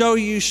will show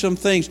you some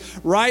things.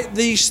 Write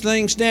these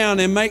things down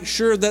and make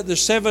sure that the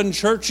 7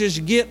 churches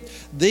get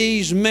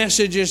these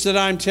messages that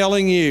I'm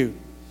telling you.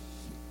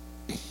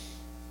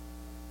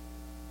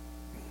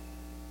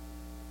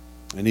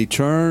 And he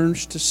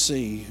turns to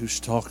see who's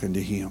talking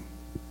to him.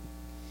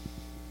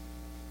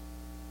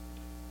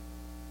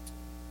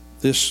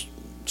 This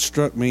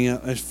struck me,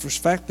 in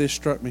fact, this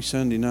struck me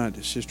Sunday night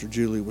that Sister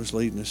Julie was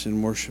leading us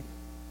in worship.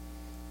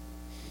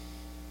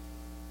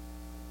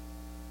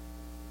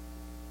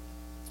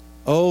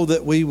 Oh,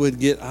 that we would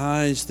get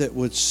eyes that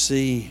would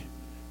see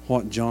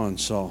what John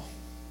saw.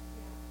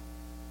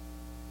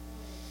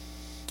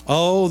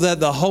 Oh, that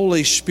the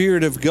Holy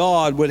Spirit of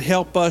God would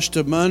help us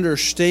to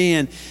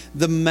understand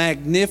the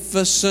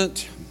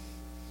magnificent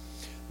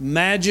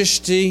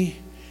majesty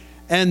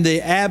and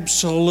the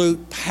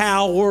absolute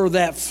power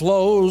that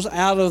flows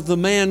out of the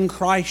man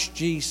Christ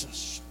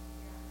Jesus.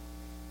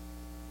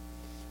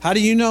 How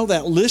do you know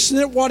that? Listen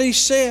at what he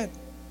said.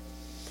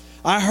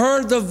 I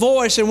heard the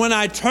voice, and when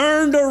I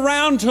turned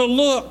around to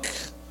look,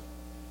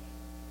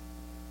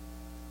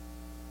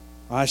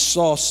 I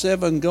saw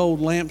 7 gold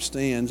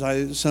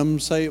lampstands. Some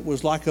say it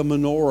was like a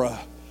menorah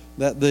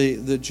that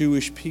the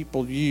Jewish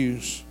people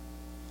use.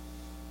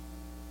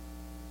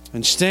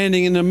 And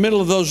standing in the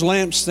middle of those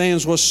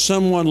lampstands was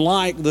someone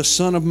like the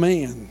Son of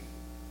Man.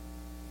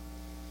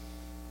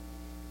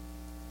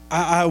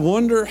 I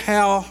wonder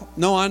how.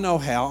 No, I know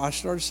how. I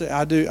started to say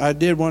I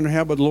did wonder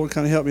how, but the Lord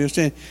kind of helped me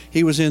understand.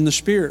 He was in the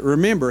Spirit.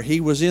 Remember,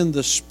 he was in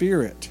the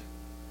Spirit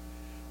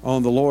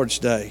on the Lord's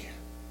day.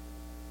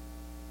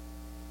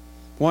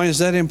 Why is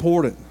that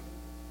important?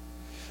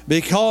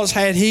 Because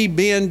had he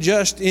been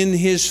just in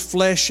his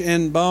flesh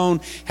and bone,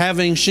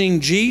 having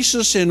seen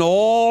Jesus in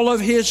all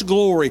of his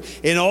glory,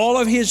 in all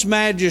of his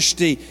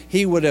majesty,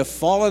 he would have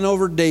fallen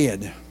over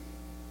dead.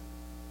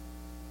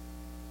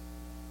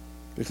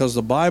 Because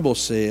the Bible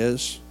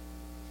says,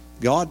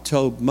 God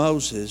told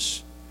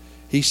Moses,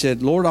 he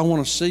said, Lord, I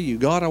want to see you.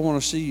 God, I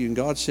want to see you. And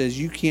God says,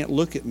 you can't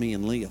look at me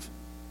and live.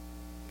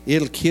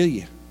 It'll kill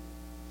you.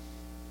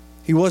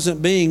 He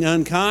wasn't being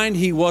unkind.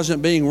 He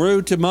wasn't being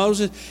rude to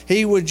Moses.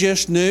 He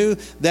just knew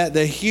that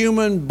the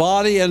human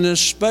body, and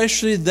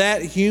especially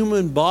that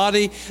human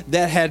body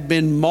that had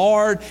been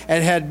marred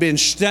and had been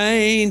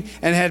stained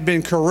and had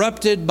been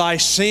corrupted by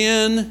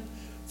sin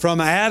from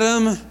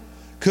Adam,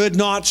 could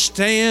not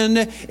stand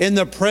in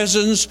the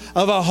presence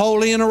of a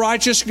holy and a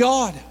righteous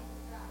God.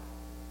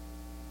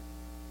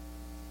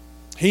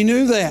 He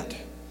knew that.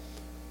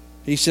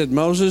 He said,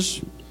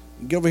 Moses,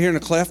 go over here in the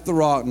cleft of the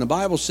rock. And the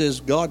Bible says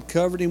God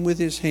covered him with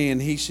his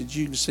hand. He said,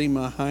 you can see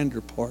my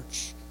hinder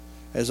parts.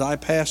 As I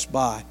pass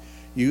by,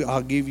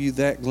 I'll give you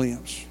that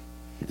glimpse.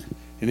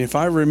 And if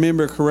I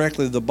remember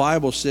correctly, the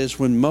Bible says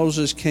when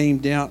Moses came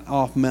down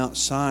off Mount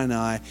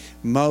Sinai,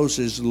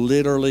 Moses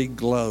literally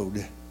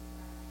glowed.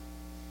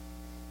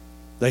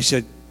 They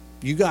said,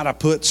 you got to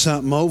put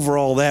something over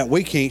all that.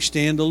 We can't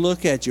stand to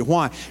look at you.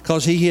 Why?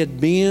 Because he had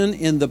been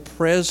in the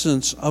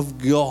presence of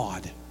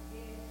God.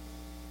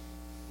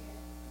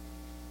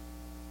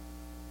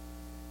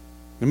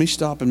 Let me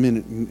stop a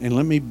minute and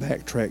let me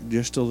backtrack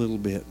just a little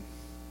bit.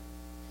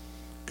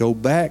 Go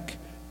back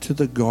to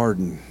the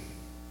garden.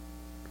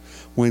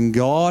 When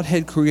God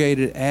had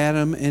created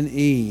Adam and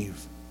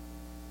Eve,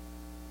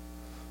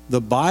 the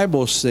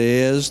Bible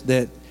says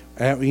that,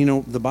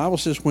 the Bible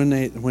says when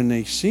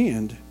they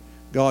sinned,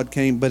 God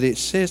came, but it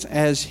says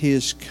as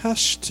his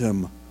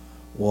custom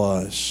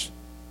was.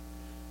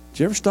 Did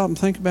you ever stop and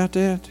think about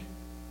that?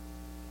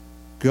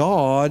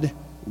 God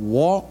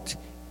walked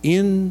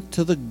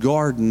into the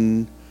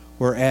garden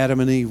where Adam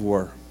and Eve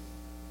were.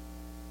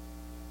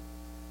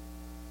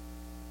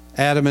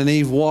 Adam and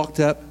Eve walked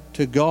up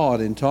to God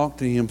and talked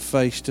to him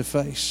face to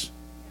face.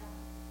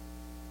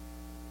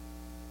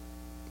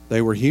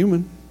 They were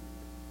human.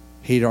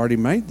 He'd already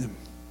made them.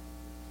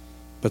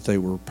 But they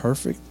were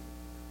perfect.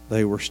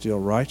 They were still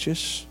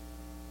righteous.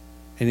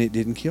 And it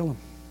didn't kill them.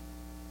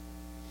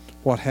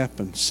 What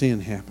happened? Sin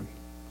happened.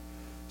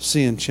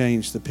 Sin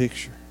changed the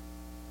picture.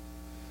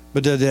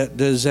 But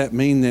does that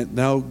mean that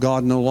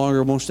God no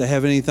longer wants to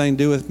have anything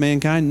to do with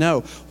mankind?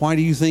 No. Why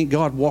do you think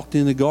God walked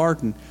in the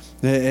garden?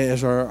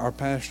 As our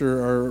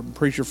pastor, our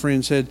preacher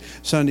friend said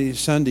Sunday,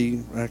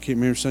 I can't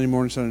remember Sunday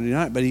morning, Sunday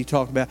night, but he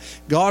talked about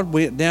God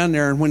went down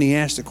there, and when he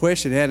asked the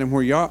question, Adam,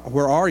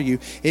 where are you?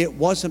 It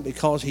wasn't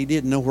because he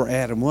didn't know where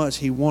Adam was.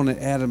 He wanted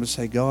Adam to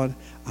say, God,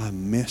 I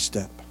messed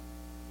up.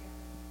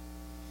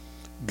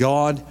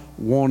 God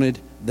wanted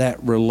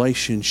that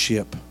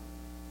relationship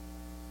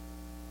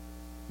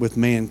with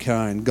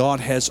mankind. God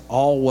has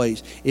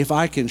always, if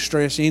I can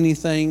stress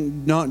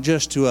anything, not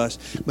just to us,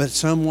 but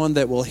someone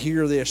that will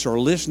hear this or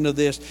listen to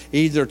this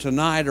either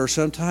tonight or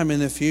sometime in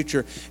the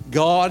future,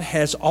 God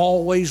has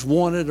always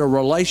wanted a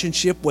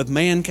relationship with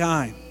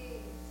mankind.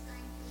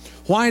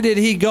 Why did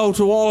he go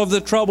to all of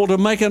the trouble to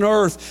make an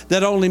earth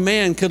that only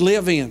man could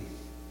live in?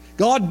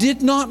 God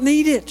did not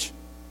need it.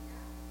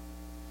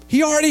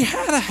 He already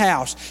had a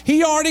house.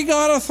 He already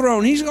got a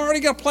throne. He's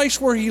already got a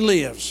place where he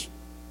lives.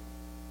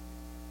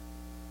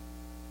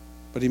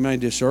 But he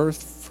made this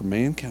earth for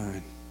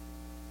mankind.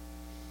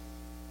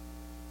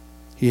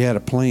 He had a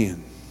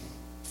plan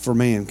for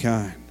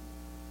mankind.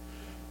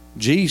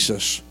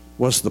 Jesus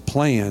was the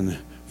plan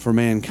for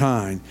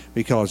mankind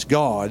because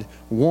God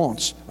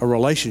wants a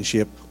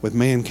relationship with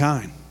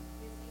mankind.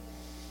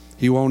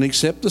 He won't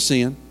accept the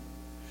sin.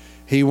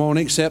 He won't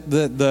accept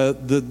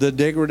the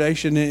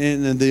degradation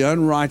and the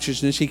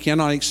unrighteousness. He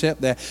cannot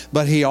accept that.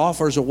 But he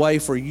offers a way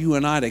for you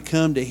and I to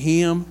come to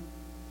him.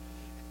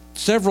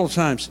 Several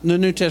times in the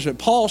New Testament,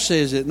 Paul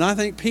says it, and I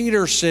think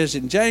Peter says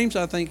it, and James,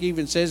 I think,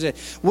 even says it.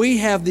 We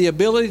have the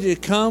ability to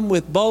come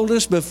with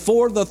boldness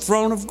before the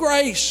throne of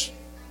grace.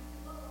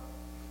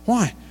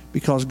 Why?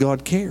 Because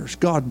God cares.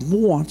 God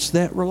wants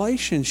that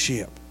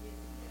relationship.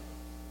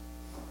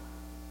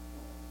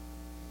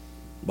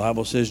 The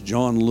Bible says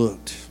John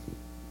looked.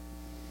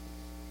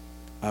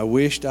 I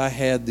wished I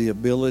had the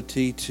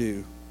ability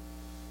to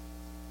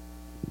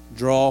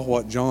draw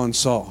what John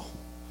saw.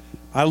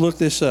 I looked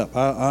this up.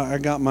 I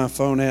got my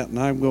phone out and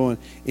I'm going,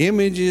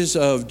 images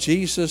of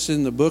Jesus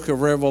in the book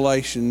of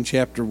Revelation,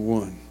 chapter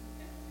 1.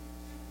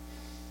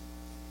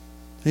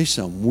 There's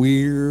some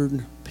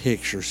weird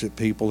pictures that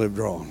people have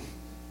drawn.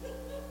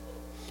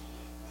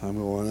 I'm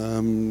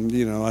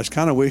going, I was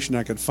kind of wishing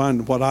I could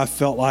find what I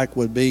felt like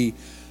would be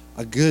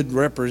a good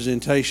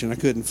representation. I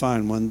couldn't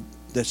find one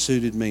that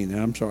suited me.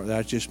 Now, I'm sorry,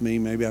 that's just me.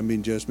 Maybe I'm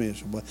being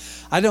judgmental. But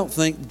I don't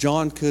think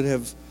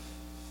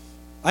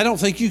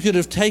you could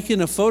have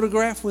taken a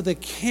photograph with a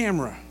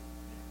camera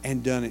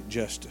and done it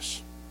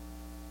justice.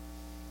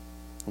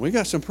 We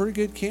got some pretty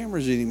good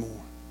cameras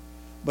anymore,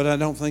 but I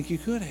don't think you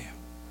could have.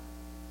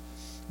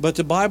 But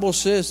the Bible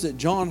says that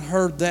John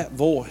heard that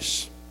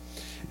voice.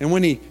 And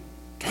when he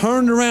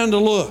turned around to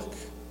look,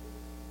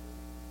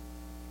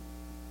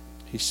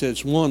 he said,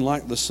 it's one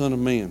like the Son of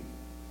Man,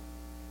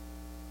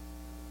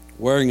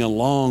 wearing a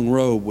long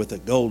robe with a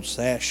gold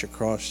sash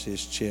across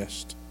his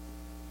chest.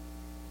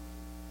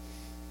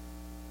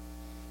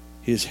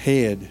 His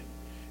head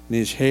and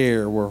his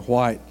hair were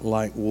white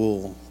like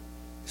wool,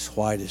 as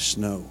white as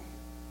snow.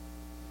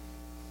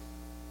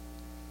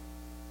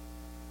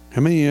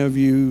 How many of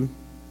you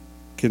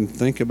can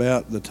think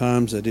about the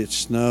times that it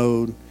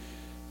snowed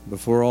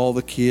before all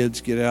the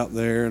kids get out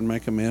there and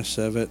make a mess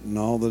of it, and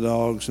all the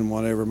dogs and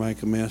whatever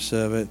make a mess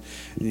of it,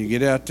 and you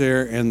get out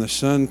there and the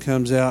sun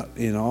comes out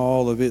in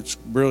all of its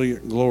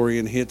brilliant glory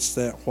and hits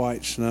that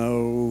white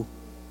snow?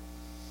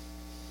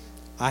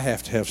 I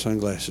have to have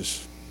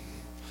sunglasses.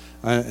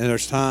 And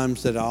there's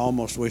times that I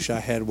almost wish I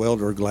had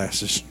welder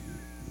glasses.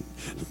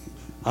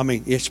 I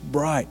mean, it's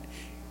bright.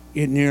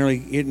 It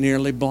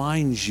nearly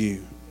blinds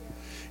you.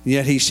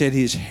 Yet he said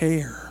his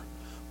hair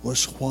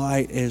was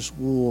white as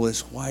wool, as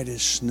white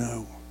as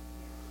snow.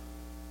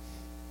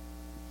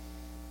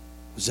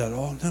 Is that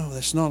all? No,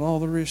 that's not all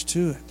there is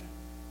to it.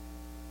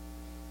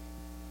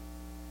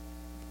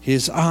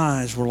 His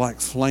eyes were like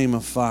flame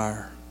of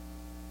fire.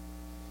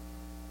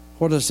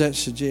 What does that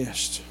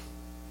suggest?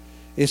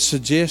 It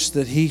suggests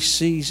that he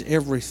sees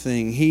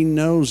everything. He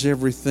knows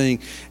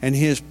everything. And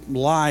his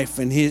life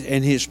and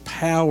his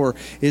power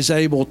is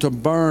able to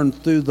burn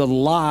through the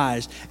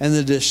lies and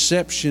the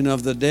deception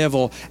of the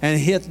devil and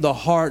hit the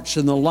hearts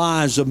and the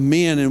lives of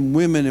men and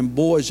women and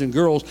boys and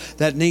girls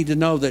that need to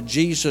know that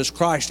Jesus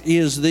Christ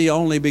is the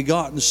only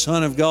begotten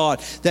Son of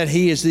God, that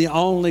he is the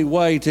only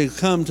way to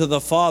come to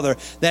the Father,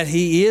 that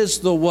he is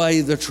the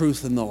way, the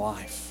truth, and the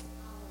life.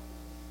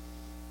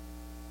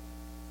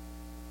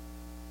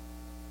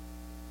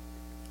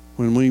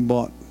 When we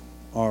bought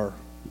our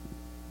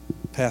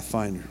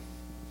Pathfinder,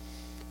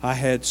 I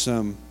had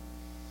some,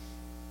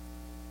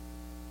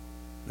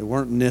 they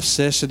weren't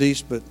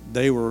necessities, but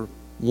they were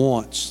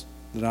wants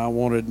that I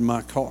wanted in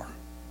my car.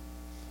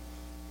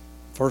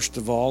 First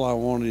of all, I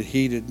wanted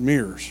heated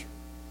mirrors.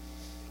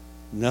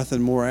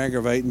 Nothing more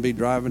aggravating than be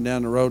driving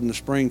down the road in the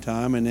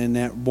springtime and then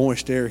that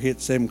moist air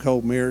hits them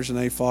cold mirrors and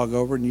they fog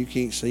over and you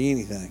can't see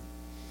anything.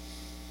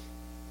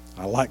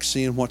 I like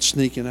seeing what's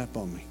sneaking up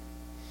on me.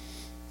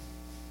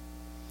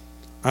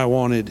 I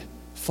wanted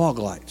fog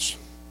lights.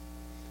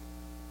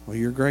 Well,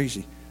 you're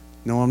crazy.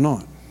 No, I'm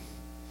not.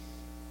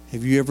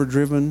 Have you ever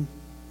driven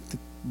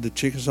the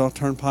Chickasaw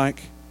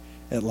Turnpike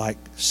at like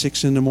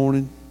 6 in the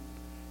morning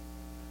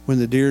when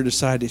the deer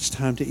decide it's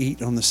time to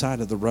eat on the side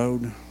of the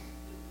road?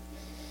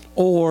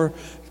 Or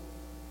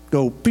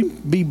go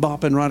be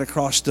bopping right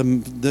across the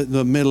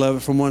middle of it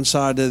from one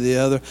side to the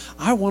other?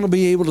 I want to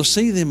be able to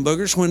see them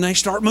boogers when they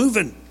start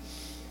moving.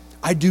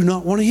 I do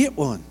not want to hit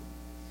one.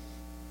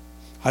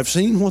 I've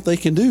seen what they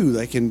can do.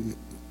 They can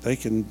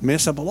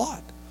mess up a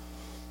lot.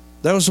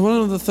 That was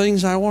one of the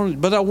things I wanted.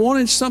 But I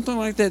wanted something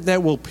like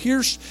that will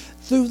pierce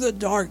through the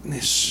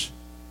darkness.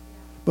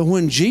 But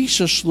when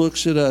Jesus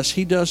looks at us,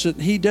 he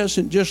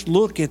doesn't just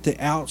look at the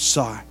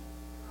outside.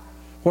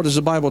 What does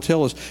the Bible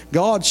tell us?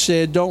 God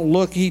said, don't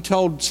look. He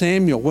told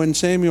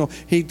Samuel,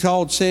 he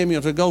told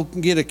Samuel to go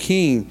get a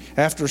king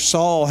after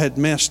Saul had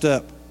messed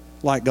up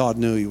like God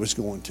knew he was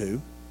going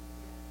to.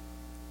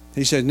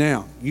 He said,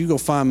 now, you go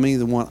find me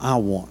the one I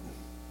want.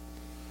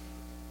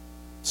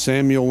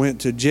 Samuel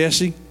went to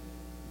Jesse.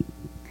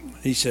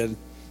 He said,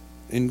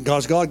 and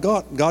God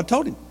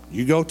told him,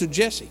 you go to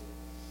Jesse.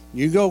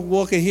 You go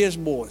look at his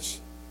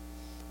boys.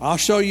 I'll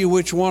show you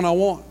which one I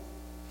want.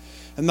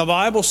 And the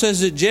Bible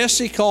says that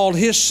Jesse called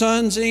his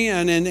sons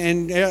in,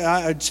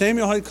 and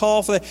Samuel had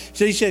called for that.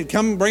 So he said,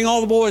 come bring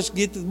all the boys,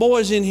 get the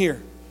boys in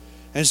here.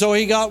 And so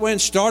he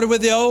went started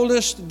with the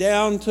oldest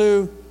down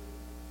to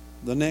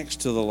the next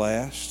to the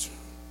last.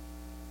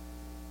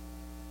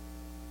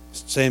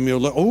 Samuel,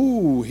 the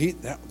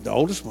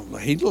oldest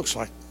one, he looks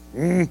like,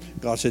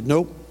 God said,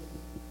 nope.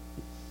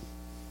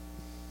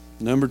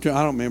 Number 2,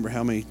 I don't remember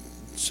how many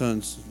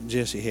sons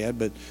Jesse had,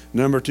 but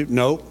number 2,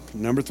 nope.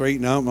 Number 3,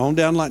 no. On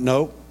down like,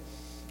 nope.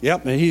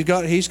 Yep, and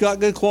he's got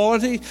good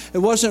quality.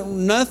 There was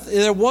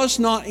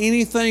not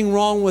anything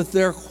wrong with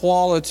their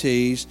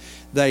qualities.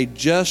 They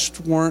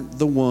just weren't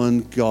the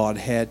one God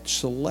had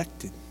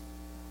selected.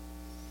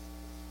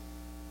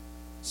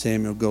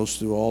 Samuel goes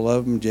through all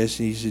of them.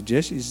 He said,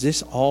 Jesse, is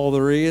this all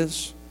there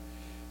is?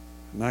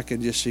 And I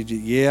could just see,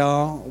 we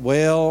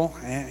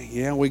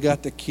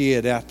got the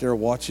kid out there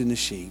watching the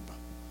sheep.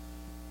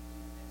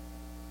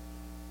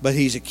 But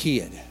he's a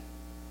kid.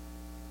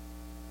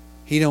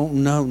 He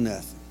don't know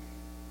nothing.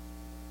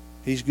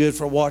 He's good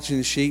for watching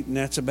the sheep, and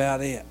that's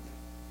about it.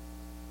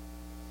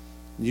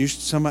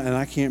 Somebody, and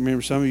I can't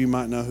remember, some of you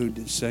might know who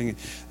did sing it.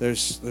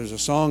 There's a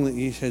song that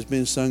has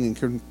been sung in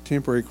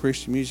contemporary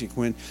Christian music.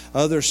 When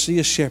others see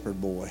a shepherd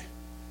boy,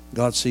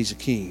 God sees a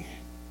king.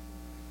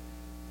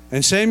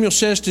 And Samuel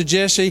says to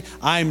Jesse,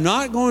 I'm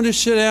not going to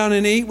sit down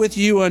and eat with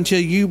you until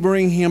you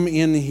bring him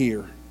in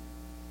here.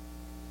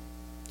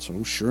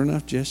 So sure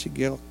enough, Jesse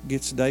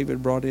gets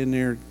David brought in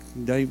there.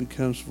 David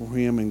comes for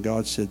him, and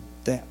God said,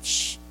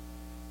 that's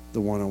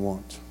the one I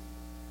want.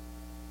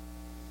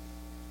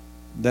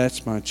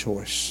 That's my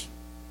choice.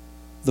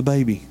 The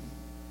baby.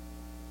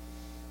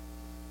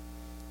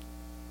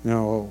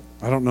 Now,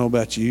 I don't know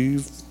about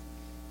you.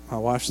 My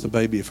wife's the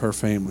baby of her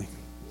family.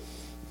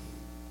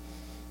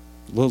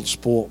 A little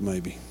spoilt,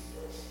 maybe.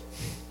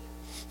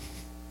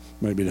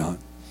 Maybe not.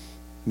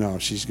 No,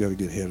 she's got a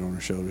good head on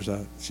her shoulders.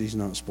 She's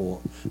not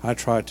spoiled. I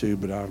try to,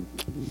 but I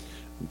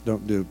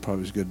don't do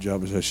probably as good a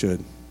job as I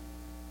should.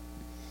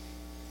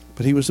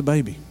 But he was a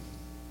baby.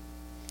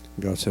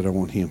 God said, I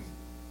want him.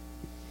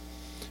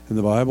 And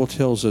the Bible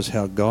tells us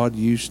how God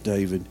used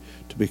David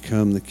to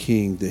become the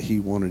king that he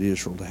wanted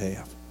Israel to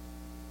have.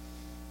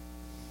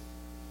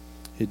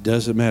 It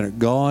doesn't matter.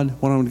 God,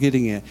 what I'm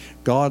getting at,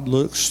 God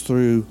looks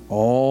through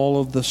all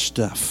of the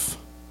stuff.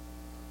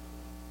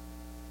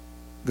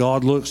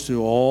 God looks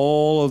through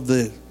all of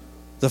the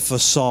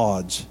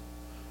facades,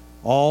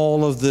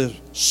 all of the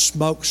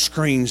smoke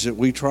screens that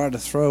we try to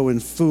throw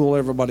and fool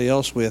everybody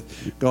else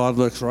with. God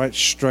looks right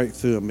straight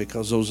through them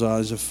because those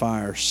eyes of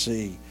fire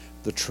see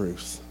the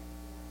truth.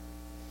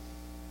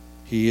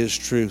 He is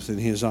truth, and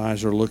his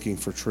eyes are looking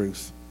for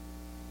truth.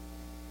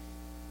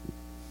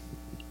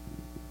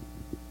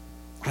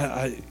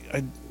 I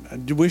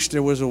wish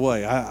there was a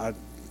way.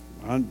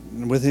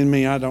 Within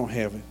me, I don't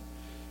have it.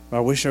 But I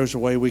wish there was a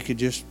way we could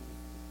just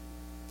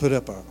put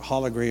up a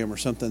hologram or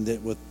something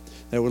that would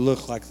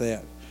look like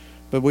that.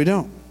 But we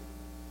don't.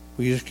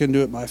 We just can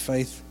do it by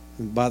faith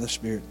and by the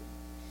Spirit.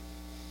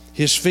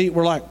 His feet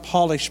were like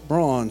polished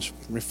bronze,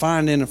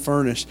 refined in a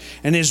furnace,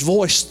 and his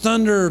voice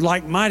thundered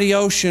like mighty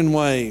ocean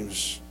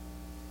waves.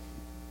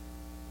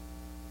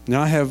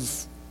 Now,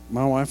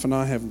 my wife and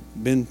I have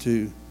been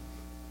to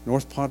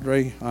North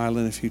Padre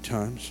Island a few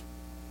times.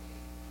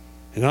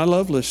 And I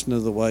love listening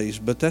to the waves,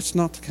 but that's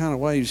not the kind of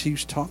waves he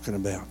was talking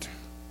about.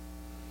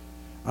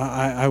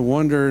 I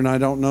wonder, and I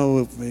don't know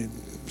if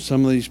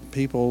some of these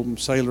people,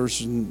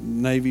 sailors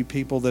and Navy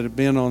people that have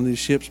been on these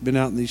ships, been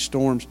out in these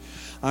storms,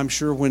 I'm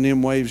sure when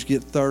them waves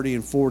get 30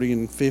 and 40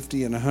 and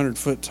 50 and 100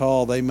 foot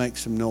tall, they make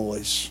some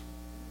noise.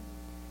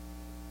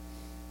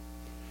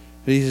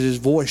 His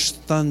voice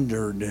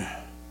thundered.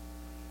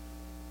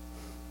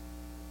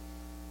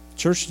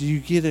 Church, do you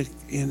get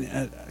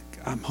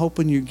I'm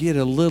hoping you get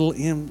a little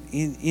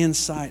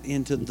insight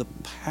into the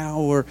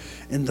power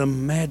and the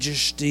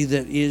majesty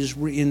that is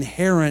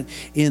inherent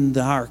in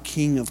our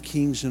King of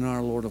Kings and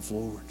our Lord of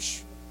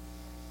Lords.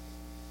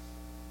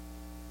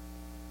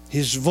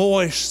 His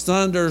voice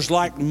thunders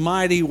like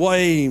mighty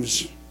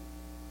waves.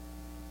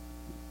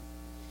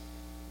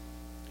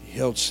 He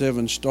held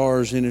 7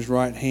 stars in his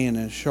right hand,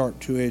 and a sharp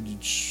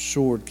two-edged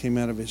sword came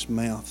out of his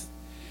mouth.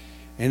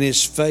 And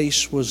his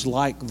face was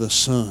like the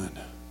sun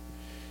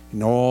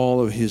in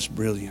all of his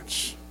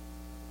brilliance.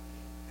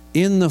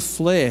 In the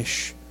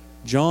flesh,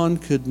 John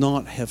could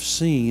not have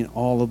seen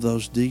all of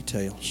those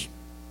details.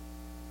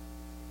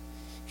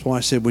 That's why I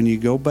said when you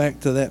go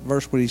back to that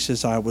verse when he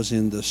says, I was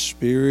in the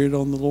Spirit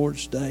on the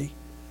Lord's day.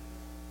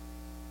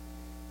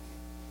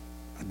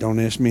 Don't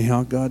ask me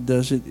how God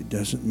does it. It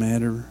doesn't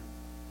matter.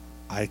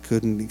 I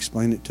couldn't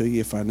explain it to you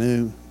if I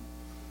knew.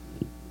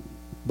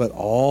 But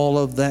all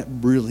of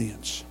that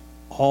brilliance,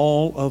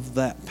 all of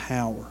that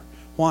power.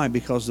 Why?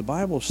 Because the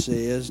Bible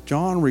says,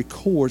 John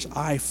records,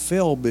 I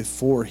fell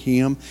before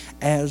him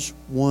as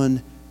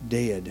one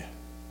dead.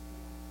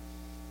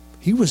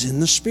 He was in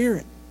the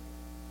Spirit.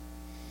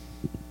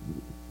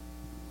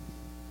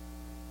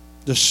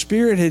 The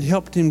Spirit had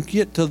helped him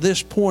get to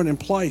this point in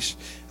place.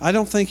 I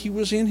don't think he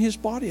was in his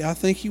body. I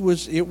think he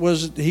was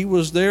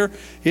there.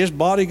 His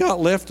body got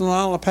left on the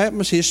island of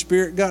Patmos. His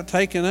spirit got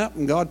taken up,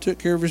 and God took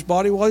care of his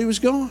body while he was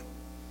gone.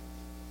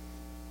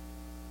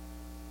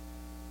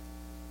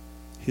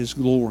 His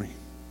glory.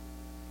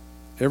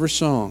 Every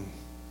song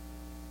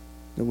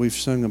that we've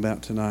sung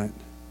about tonight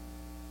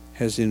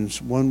has in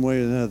one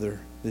way or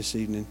another this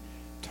evening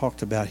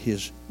talked about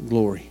his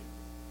glory.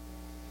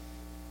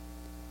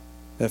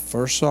 That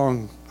first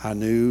song, I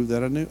knew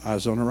I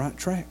was on the right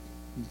track.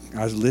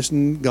 I was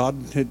listening,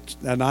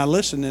 and I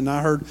listened and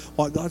I heard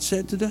what God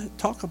said to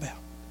talk about.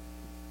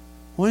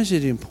 Why is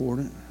it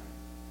important?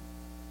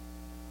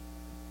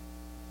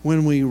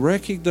 When we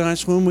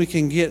recognize, when we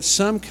can get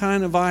some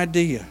kind of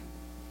idea,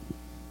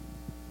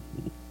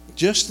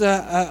 just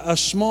a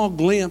small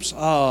glimpse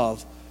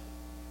of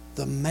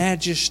the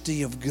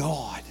majesty of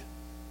God,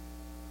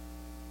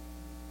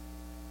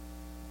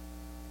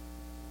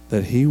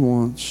 that He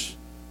wants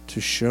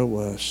to show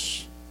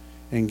us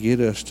and get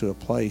us to a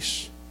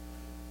place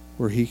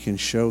where He can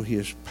show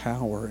His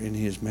power and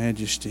His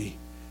majesty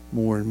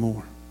more and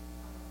more.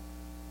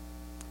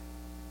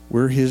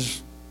 We're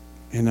His,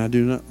 and I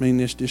do not mean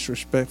this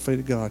disrespectfully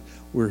to God,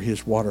 we're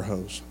His water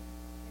hose.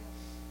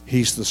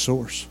 He's the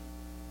source.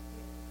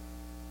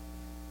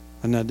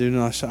 And I do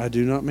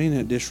not mean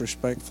that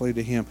disrespectfully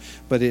to Him,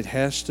 but it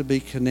has to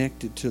be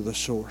connected to the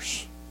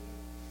source.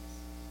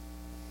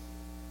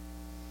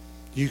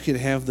 You could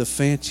have the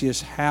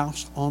fanciest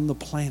house on the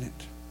planet.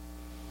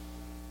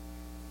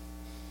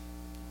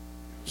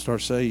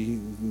 Start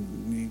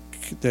saying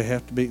they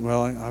have to be,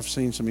 well, I've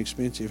seen some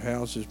expensive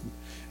houses,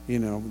 you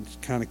know, it's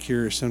kind of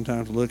curious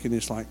sometimes looking,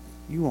 it's like,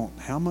 you want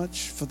how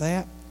much for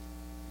that?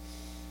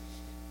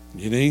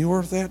 It ain't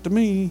worth that to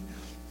me.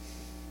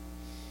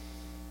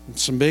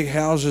 Some big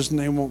houses and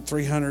they want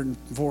 300 and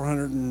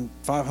 400 and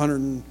 500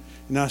 and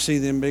I see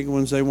them big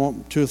ones they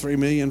want 2 or 3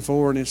 million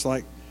for, and it's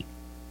like,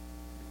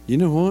 you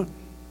know what?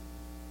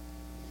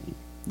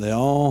 They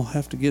all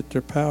have to get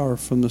their power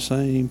from the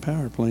same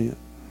power plant.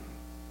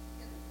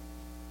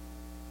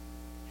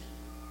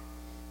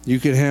 You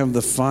could have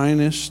the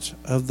finest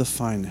of the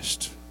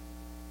finest.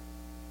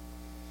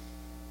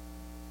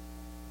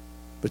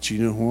 But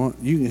you know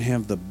what? You can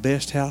have the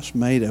best house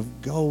made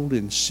of gold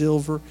and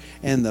silver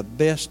and the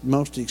best,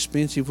 most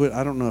expensive wood.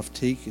 I don't know if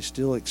teak is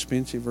still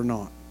expensive or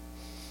not.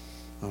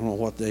 I don't know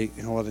what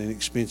an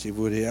expensive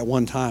wood is. At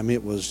one time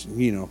it was,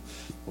 you know,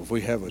 if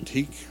we have a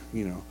teak,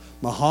 you know,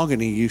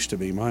 mahogany used to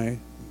be. My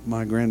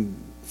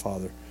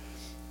grandfather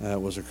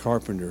was a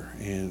carpenter,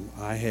 and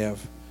I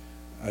have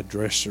a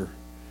dresser.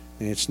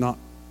 And it's not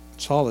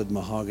solid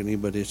mahogany,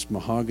 but it's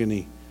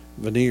mahogany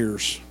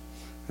veneers.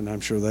 And I'm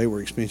sure they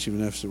were expensive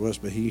enough as it was,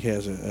 but he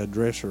has a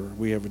dresser.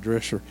 We have a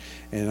dresser,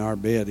 and our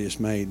bed is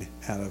made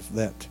out of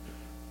that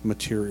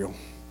material.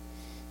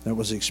 That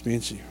was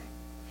expensive.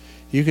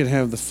 You can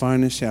have the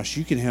finest house.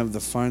 You can have the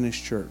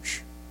finest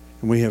church,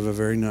 and we have a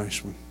very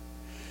nice one.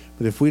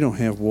 But if we don't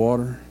have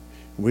water,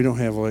 and we don't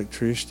have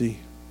electricity,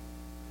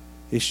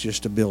 it's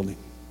just a building.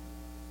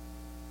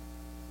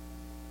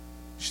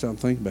 Stop and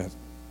think about it.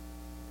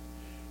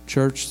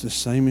 Church, the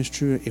same is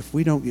true. If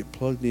we don't get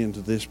plugged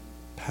into this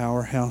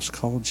powerhouse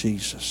called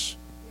Jesus,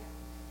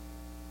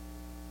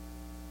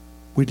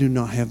 we do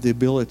not have the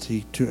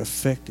ability to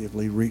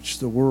effectively reach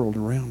the world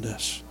around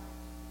us.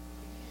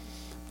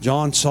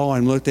 John saw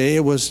him, looked at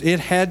it. It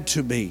had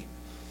to be,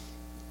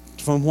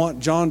 from what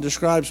John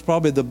describes,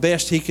 probably the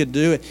best he could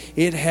do.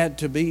 It had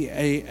to be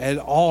an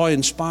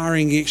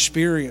awe-inspiring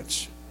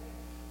experience.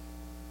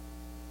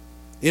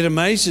 It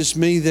amazes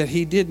me that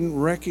he didn't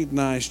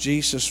recognize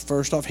Jesus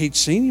first off. He'd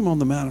seen him on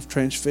the Mount of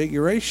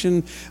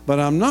Transfiguration, but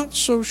I'm not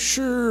so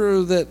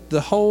sure that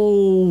the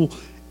whole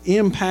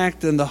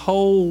impact and the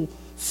whole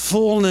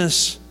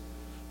fullness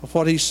of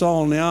what he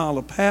saw on the Isle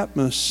of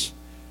Patmos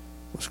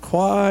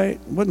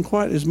wasn't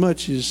quite as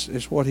much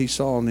as what he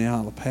saw on the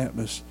Isle of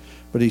Patmos,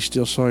 but he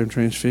still saw him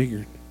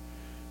transfigured.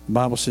 The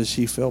Bible says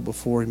he fell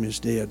before him as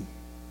dead.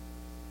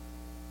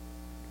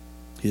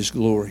 His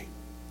glory.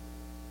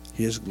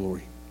 His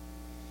glory.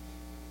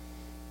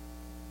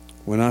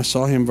 When I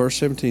saw him, verse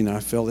 17,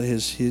 I fell at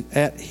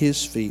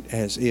his feet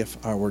as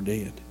if I were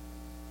dead.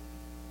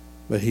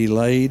 But he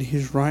laid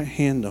his right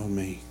hand on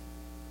me.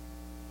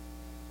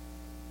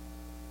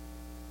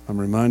 I'm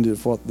reminded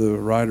of what the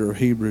writer of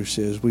Hebrews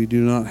says. We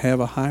do not have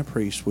a high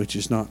priest which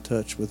is not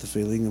touched with the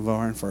feeling of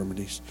our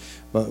infirmities,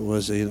 but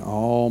was in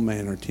all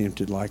manner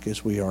tempted like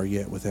as we are,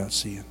 yet without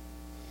sin.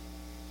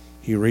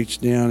 He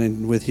reached down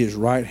and with his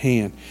right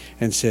hand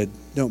and said,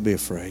 don't be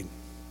afraid.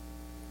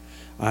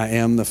 I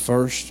am the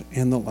first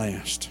and the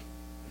last.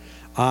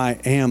 I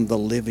am the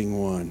living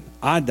one.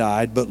 I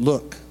died, but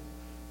look,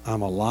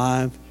 I'm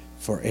alive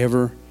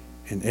forever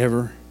and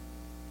ever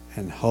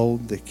and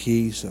hold the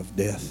keys of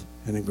death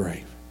and the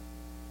grave.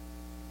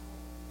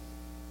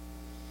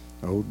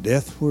 O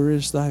death, where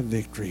is thy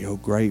victory? O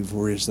grave,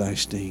 where is thy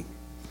sting?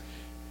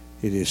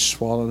 It is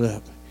swallowed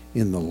up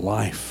in the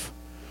life,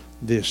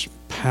 this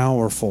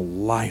powerful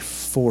life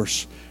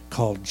force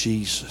called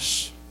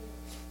Jesus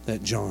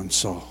that John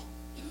saw.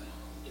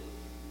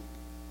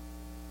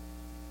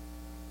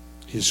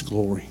 His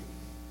glory.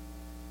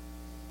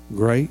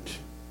 Great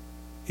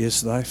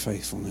is thy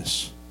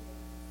faithfulness,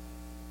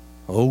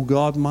 O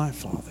God my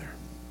Father.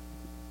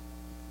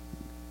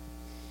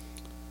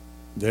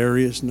 There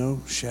is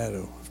no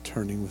shadow of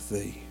turning with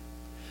thee.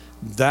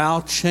 Thou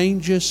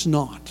changest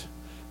not.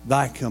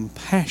 Thy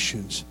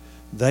compassions,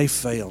 they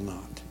fail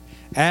not.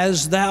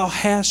 As thou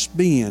hast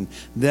been,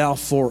 thou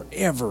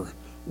forever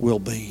will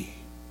be.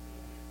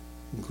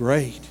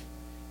 Great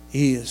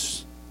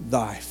is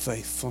thy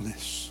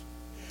faithfulness.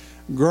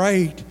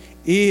 Great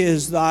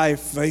is thy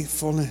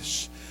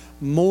faithfulness.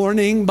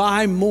 Morning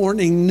by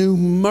morning, new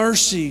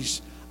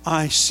mercies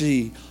I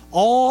see.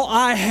 All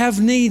I have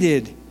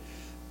needed,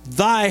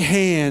 thy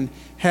hand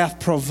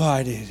hath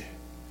provided.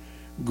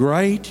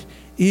 Great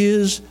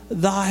is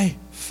thy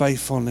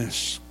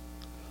faithfulness,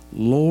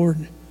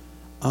 Lord,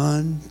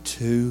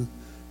 unto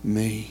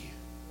me.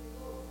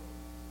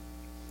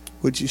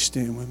 Would you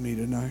stand with me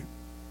tonight?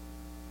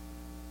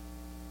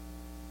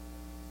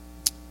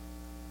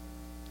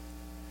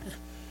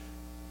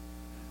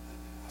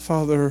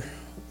 Father,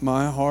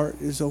 my heart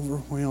is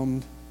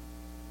overwhelmed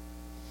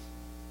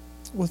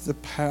with the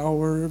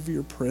power of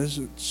your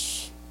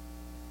presence.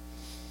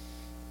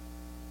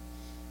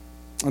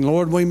 And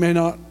Lord, we may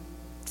not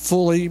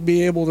fully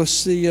be able to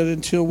see it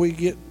until we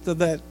get to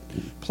that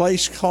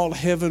place called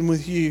heaven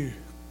with you.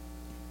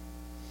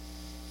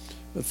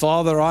 But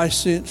Father, I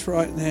sense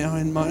right now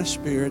in my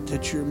spirit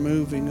that you're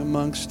moving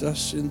amongst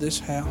us in this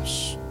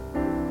house.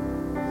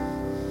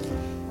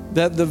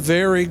 That the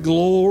very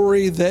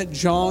glory that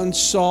John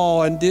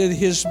saw and did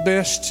his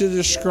best to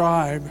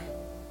describe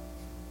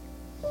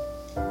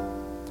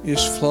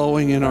is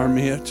flowing in our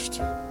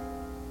midst.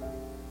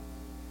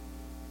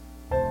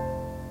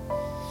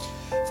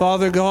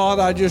 Father God,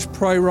 I just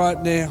pray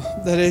right now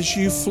that as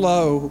you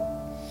flow,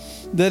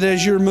 that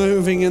as you're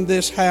moving in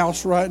this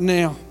house right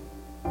now,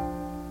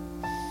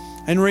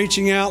 and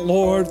reaching out,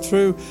 Lord,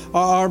 through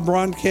our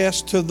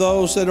broadcast to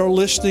those that are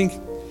listening,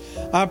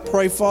 I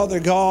pray, Father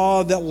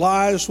God, that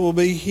lives will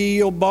be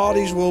healed,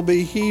 bodies will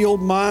be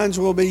healed, minds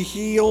will be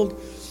healed.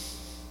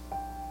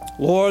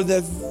 Lord,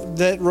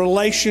 that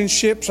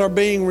relationships are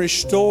being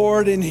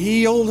restored and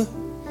healed.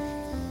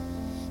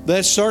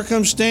 That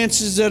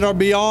circumstances that are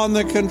beyond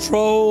the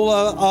control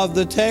of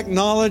the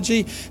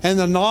technology and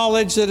the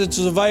knowledge that it's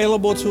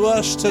available to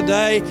us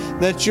today,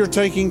 that you're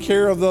taking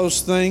care of those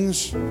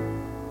things.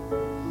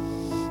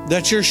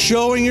 That you're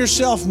showing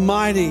yourself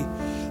mighty.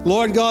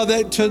 Lord God,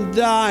 that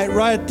tonight,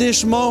 right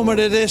this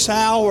moment, at this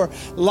hour,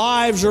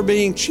 lives are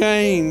being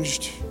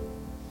changed.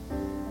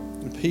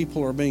 And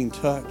people are being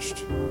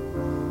touched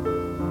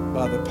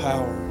by the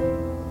power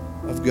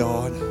of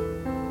God.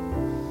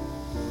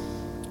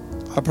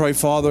 I pray,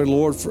 Father,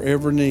 Lord, for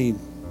every need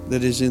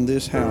that is in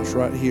this house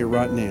right here,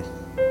 right now.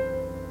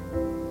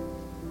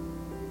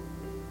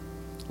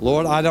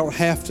 Lord, I don't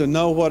have to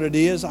know what it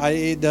is.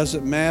 It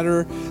doesn't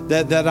matter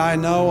that I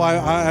know.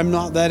 I'm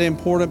not that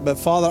important. But,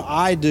 Father,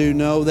 I do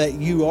know that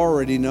you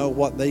already know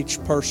what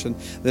each person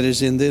that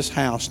is in this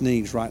house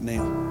needs right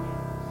now.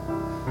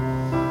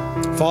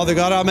 Father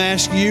God, I'm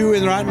asking you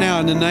right now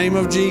in the name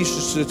of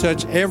Jesus to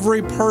touch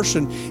every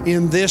person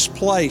in this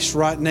place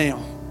right now.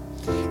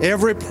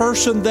 Every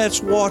person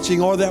that's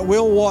watching or that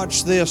will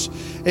watch this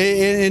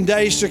in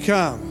days to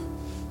come,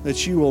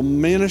 that you will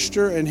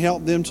minister and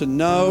help them to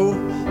know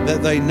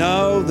that they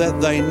know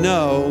that they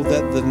know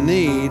that the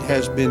need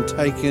has been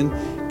taken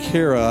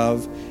care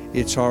of.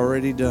 It's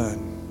already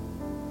done.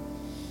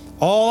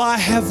 All I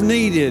have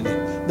needed,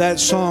 that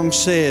song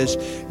says,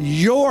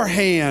 your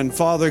hand,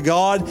 Father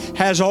God,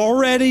 has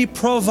already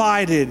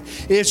provided.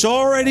 It's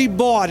already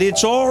bought.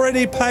 It's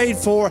already paid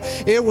for.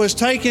 It was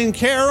taken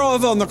care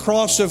of on the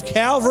cross of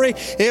Calvary.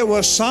 It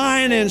was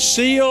signed and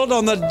sealed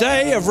on the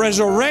day of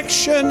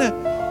resurrection.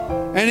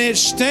 And it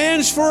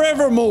stands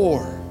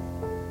forevermore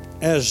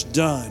as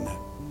done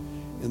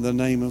in the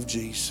name of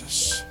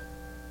Jesus.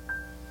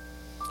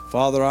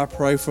 Father, I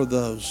pray for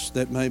those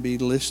that may be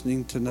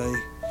listening today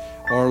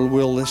or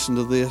will listen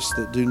to this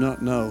that do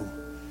not know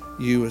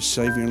you as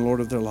Savior and Lord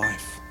of their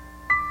life.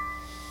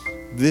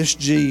 This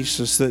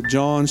Jesus that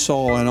John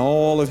saw in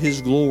all of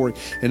his glory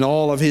and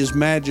all of his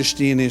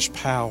majesty and his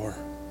power.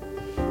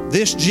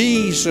 This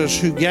Jesus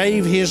who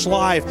gave his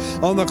life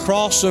on the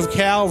cross of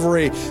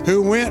Calvary,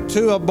 who went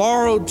to a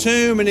borrowed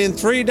tomb and in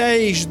 3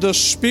 days the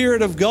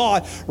Spirit of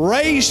God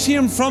raised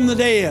him from the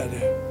dead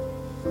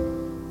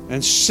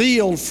and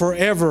sealed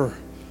forever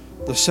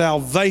the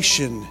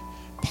salvation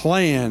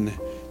plan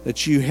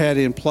that you had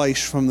in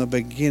place from the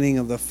beginning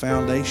of the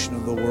foundation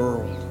of the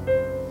world.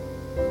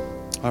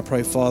 I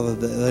pray, Father,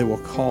 that they will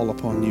call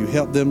upon you.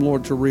 Help them,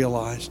 Lord, to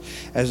realize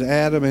as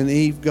Adam and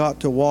Eve got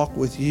to walk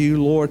with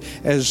you, Lord,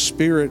 as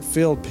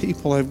Spirit-filled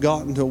people have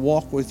gotten to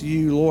walk with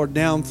you, Lord,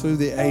 down through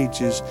the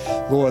ages,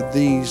 Lord,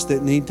 these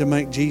that need to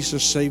make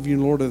Jesus Savior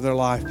and Lord of their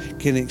life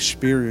can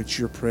experience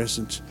your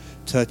presence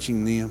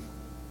touching them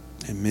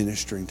and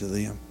ministering to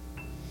them.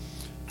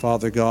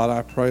 Father God,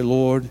 I pray,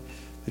 Lord,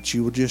 that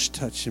you will just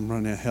touch them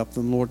right now. Help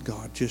them, Lord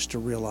God, just to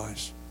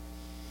realize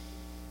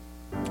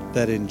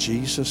that in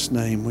Jesus'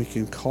 name we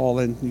can call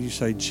in. You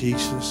say,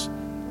 Jesus,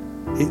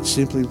 it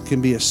simply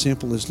can be as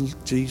simple as,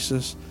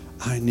 Jesus,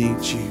 I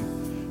need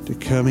you to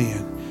come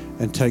in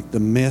and take the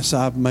mess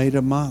I've made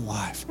of my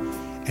life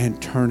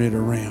and turn it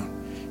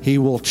around. He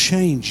will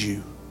change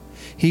you.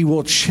 He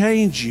will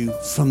change you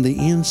from the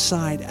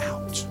inside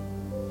out.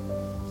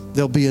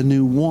 There'll be a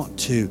new want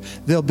to.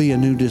 There'll be a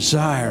new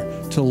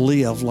desire to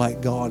live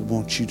like God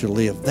wants you to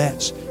live.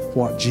 That's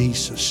what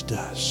Jesus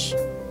does.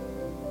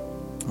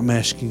 I'm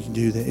asking you to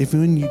do that. If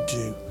when you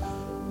do,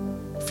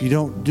 if you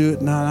don't do it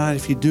tonight,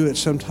 if you do it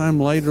sometime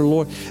later,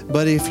 Lord,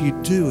 but if you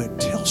do it,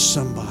 tell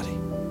somebody.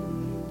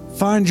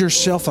 Find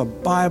yourself a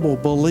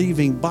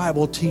Bible-believing,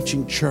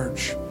 Bible-teaching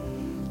church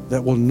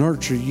that will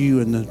nurture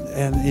you and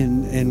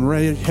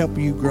help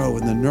you grow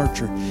in the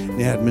nurture and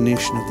the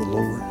admonition of the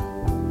Lord.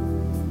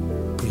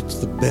 It's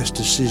the best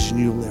decision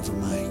you'll ever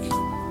make.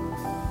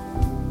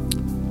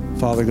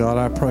 Father God,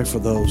 I pray for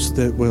those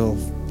that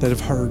have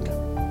heard.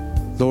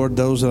 Lord,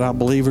 those that I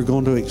believe are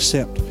going to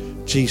accept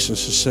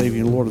Jesus as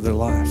Savior and Lord of their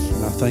life.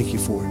 And I thank you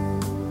for it.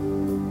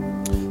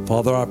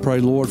 Father, I pray,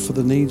 Lord, for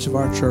the needs of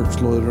our church,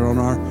 Lord, that are on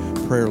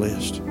our prayer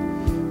list.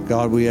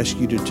 God, we ask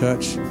you to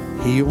touch,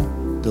 heal,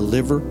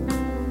 deliver,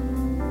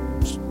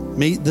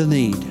 meet the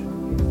need,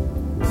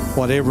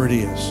 whatever it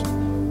is,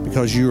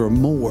 because you are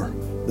more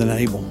than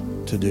able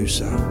to do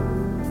so.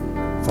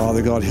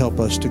 Father God, help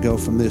us to go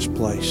from this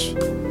place,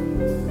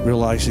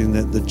 realizing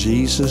that the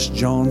Jesus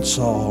John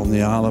saw on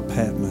the Isle of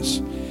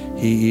Patmos,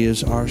 he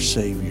is our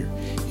Savior.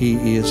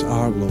 He is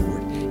our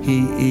Lord.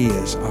 He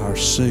is our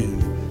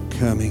soon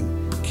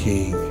coming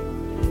King.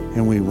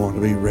 And we want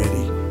to be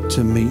ready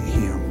to meet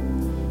him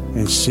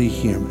and see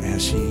him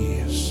as he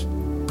is.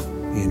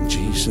 In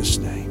Jesus'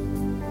 name.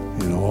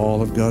 And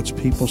all of God's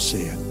people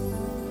said,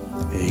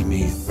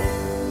 amen.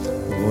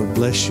 The Lord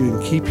bless you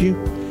and keep you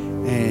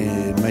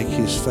and make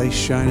his face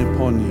shine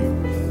upon you.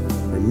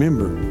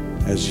 Remember,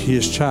 as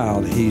his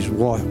child, he's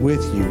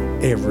with you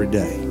every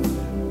day.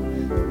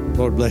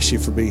 Lord bless you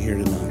for being here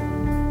tonight.